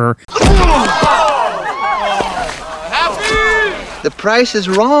Barker. The price is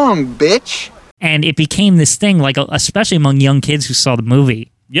wrong, bitch. And it became this thing, like, especially among young kids who saw the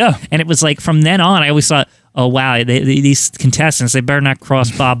movie. Yeah. And it was like, from then on, I always thought, oh, wow, these contestants, they better not cross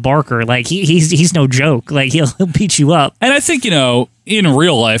Bob Barker. Like, he's no joke. Like, he'll beat you up. And I think, in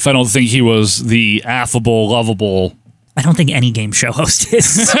real life, I don't think he was the affable, lovable... I don't think any game show host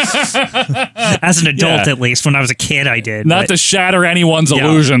is. As an adult, at least. When I was a kid, I did. Not to shatter anyone's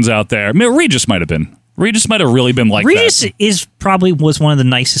illusions out there. I mean, Regis might have been. Regis might have really been like Regis that. Regis was one of the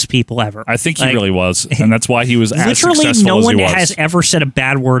nicest people ever. I think he really was. And that's why he was as successful literally as he was. no one has ever said a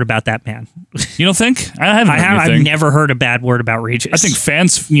bad word about that man. You don't think? I've never heard a bad word about Regis. I think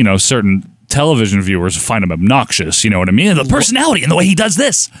fans, certain television viewers find him obnoxious. You know what I mean? The personality and the way he does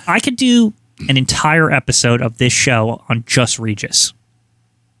this. I could do an entire episode of this show on just Regis.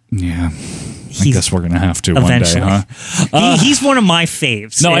 Yeah. I guess we're going to have to eventually. One day, huh? He's one of my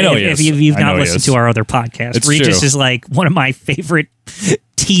faves. No, I know he is. If you've not listened to our other podcast, It's Regis true. is like one of my favorite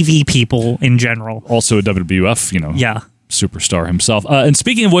TV people in general. Also a WWF, Yeah. superstar himself. And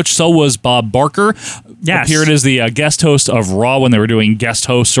speaking of which, so was Bob Barker. Yes. Appeared as the guest host of Raw when they were doing guest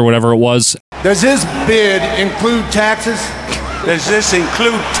hosts or whatever it was. Does this bid include taxes? Does this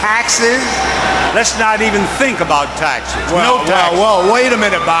include taxes? Let's not even think about taxes. Well, no taxes. well, wait a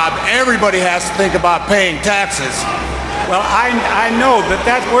minute, Bob. Everybody has to think about paying taxes. Well, I know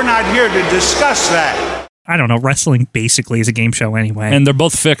that we're not here to discuss that. I don't know. Wrestling basically is a game show anyway. And they're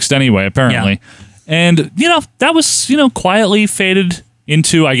both fixed anyway, apparently. Yeah. And, that was, quietly faded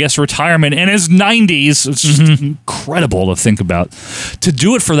into, I guess, retirement in his 90s. It's just incredible to think about. To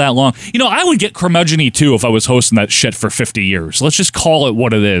do it for that long. I would get curmudgeon-y, too, if I was hosting that shit for 50 years. Let's just call it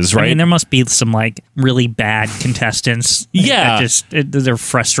what it is, right? I mean, there must be some, really bad contestants. Yeah. They're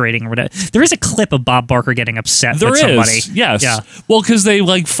frustrating or whatever. There is a clip of Bob Barker getting upset There with somebody. is, yes. Yeah. Well, because they,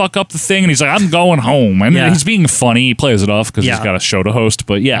 fuck up the thing, and he's like, I'm going home. And he's being funny. He plays it off because he's got a show to host.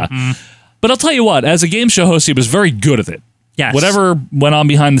 But, yeah. But I'll tell you what, as a game show host, he was very good at it. Yes. Whatever went on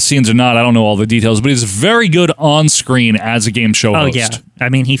behind the scenes or not, I don't know all the details, but he's very good on screen as a game show host. Oh, yeah. I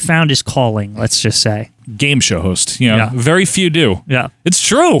mean, he found his calling, let's just say. Game show host. Very few do. Yeah. It's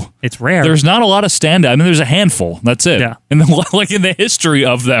true. It's rare. There's not a lot of stand-up. I mean, there's a handful. That's it. Yeah. And then, in the history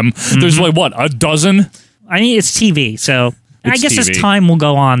of them, there's a dozen? I mean, it's TV, so... I guess TV. as time will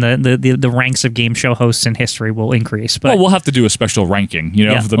go on, the ranks of game show hosts in history will increase. But we'll have to do a special ranking,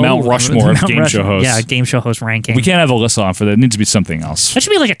 of the Mount Rushmore of game show hosts. Yeah, game show host ranking. We can't have Alyssa on for that. It needs to be something else. That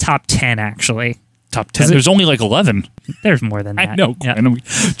should be like a top 10, actually. Top 10? There's only 11. There's more than that. I know. Yeah. I'm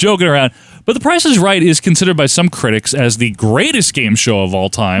joking around. But The Price is Right is considered by some critics as the greatest game show of all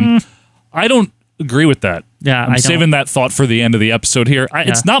time. I don't agree with that. Yeah, I'm saving that thought for the end of the episode here.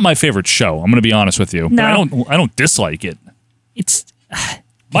 It's not my favorite show. I'm going to be honest with you. No. But I don't dislike it. It's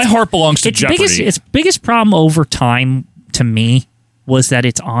My heart belongs to Jeopardy. Its biggest problem over time to me was that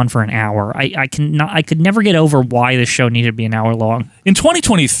it's on for an hour. I could never get over why the show needed to be an hour long. In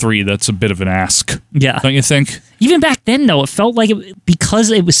 2023, that's a bit of an ask. Yeah. Don't you think? Even back then, though, it felt like because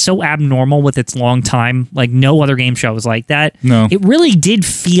it was so abnormal with its long time, like no other game show was like that. No. It really did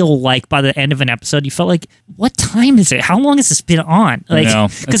feel like by the end of an episode, you felt like, what time is it? How long has this been on? Like,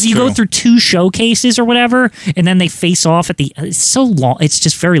 because you go through 2 showcases or whatever, and then they face off at the. It's so long. It's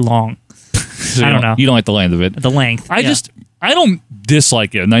just very long. So I don't know. You don't like the length of it. The length. I don't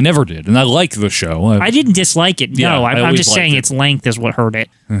dislike it, and I never did, and I like the show. I didn't dislike it. No, I'm just saying its length is what hurt it.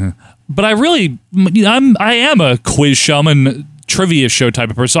 But I am a quiz shaman trivia show type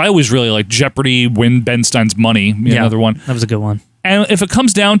of person. So I always really like Jeopardy, Win Ben Stein's Money, another one. That was a good one. And if it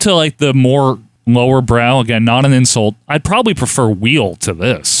comes down to like the more lower brow, again, not an insult, I'd probably prefer Wheel to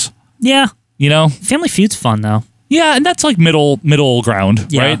this. Yeah. You know? Family Feud's fun, though. Yeah, and that's like middle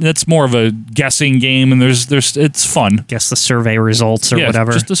ground, right? That's more of a guessing game, and there's it's fun. Guess the survey results or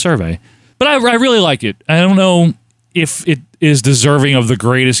whatever. Just a survey. But I really like it. I don't know if it is deserving of the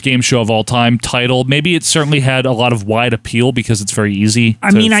greatest game show of all time title. Maybe it certainly had a lot of wide appeal because it's very easy to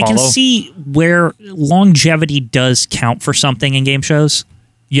follow. I can see where longevity does count for something in game shows.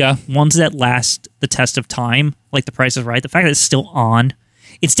 Yeah. Ones that last the test of time, like The Price is Right. The fact that it's still on.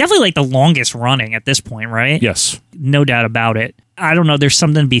 It's definitely like the longest running at this point, right? Yes. No doubt about it. I don't know. There's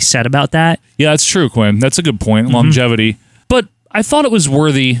something to be said about that. Yeah, that's true, Quinn. That's a good point. Longevity. But I thought it was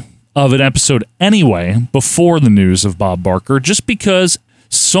worthy of an episode anyway before the news of Bob Barker, just because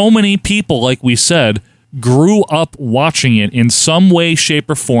so many people, like we said, grew up watching it in some way, shape,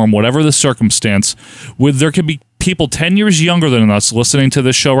 or form, whatever the circumstance. There could be people 10 years younger than us listening to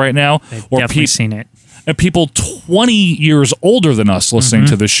this show right now. They've definitely seen it. And people 20 years older than us listening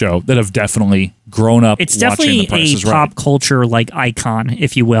to this show that have definitely grown up It's watching definitely The Price a is Right. pop culture like icon,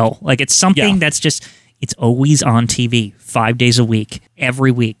 if you will. Like it's something that's just, it's always on TV 5 days a week,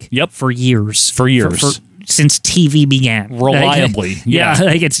 every week. Yep. For years. For years. Since TV began. Reliably. Yeah.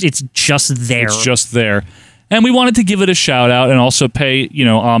 Like it's just there. It's just there. And we wanted to give it a shout out and also pay,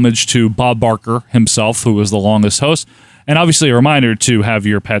 homage to Bob Barker himself, who was the longest host. And obviously a reminder to have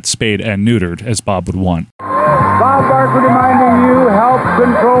your pet spayed and neutered, as Bob would want. Bob Barker reminding you, help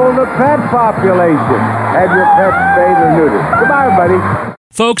control the pet population. Have your pet spayed or neutered. Goodbye, everybody.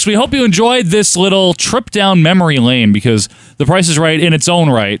 Folks, we hope you enjoyed this little trip down memory lane, because The Price is Right in its own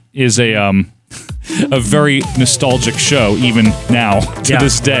right is a very nostalgic show, even now, to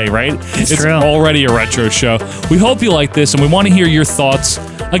this day, right? It's true. Already a retro show. We hope you like this, and we want to hear your thoughts.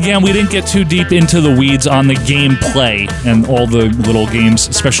 Again, we didn't get too deep into the weeds on the gameplay and all the little games,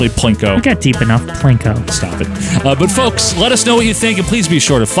 especially Plinko. We got deep enough. Plinko. Stop it. But folks, let us know what you think, and please be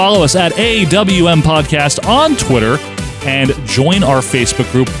sure to follow us at AWM Podcast on Twitter and join our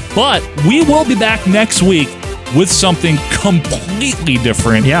Facebook group. But we will be back next week with something completely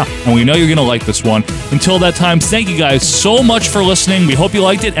different. Yeah. And we know you're going to like this one. Until that time, thank you guys so much for listening. We hope you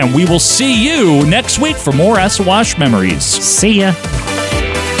liked it, and we will see you next week for more Acid Wash Memories. See ya.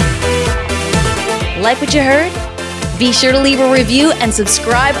 Like what you heard? Be sure to leave a review and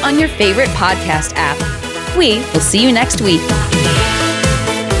subscribe on your favorite podcast app. We will see you next week.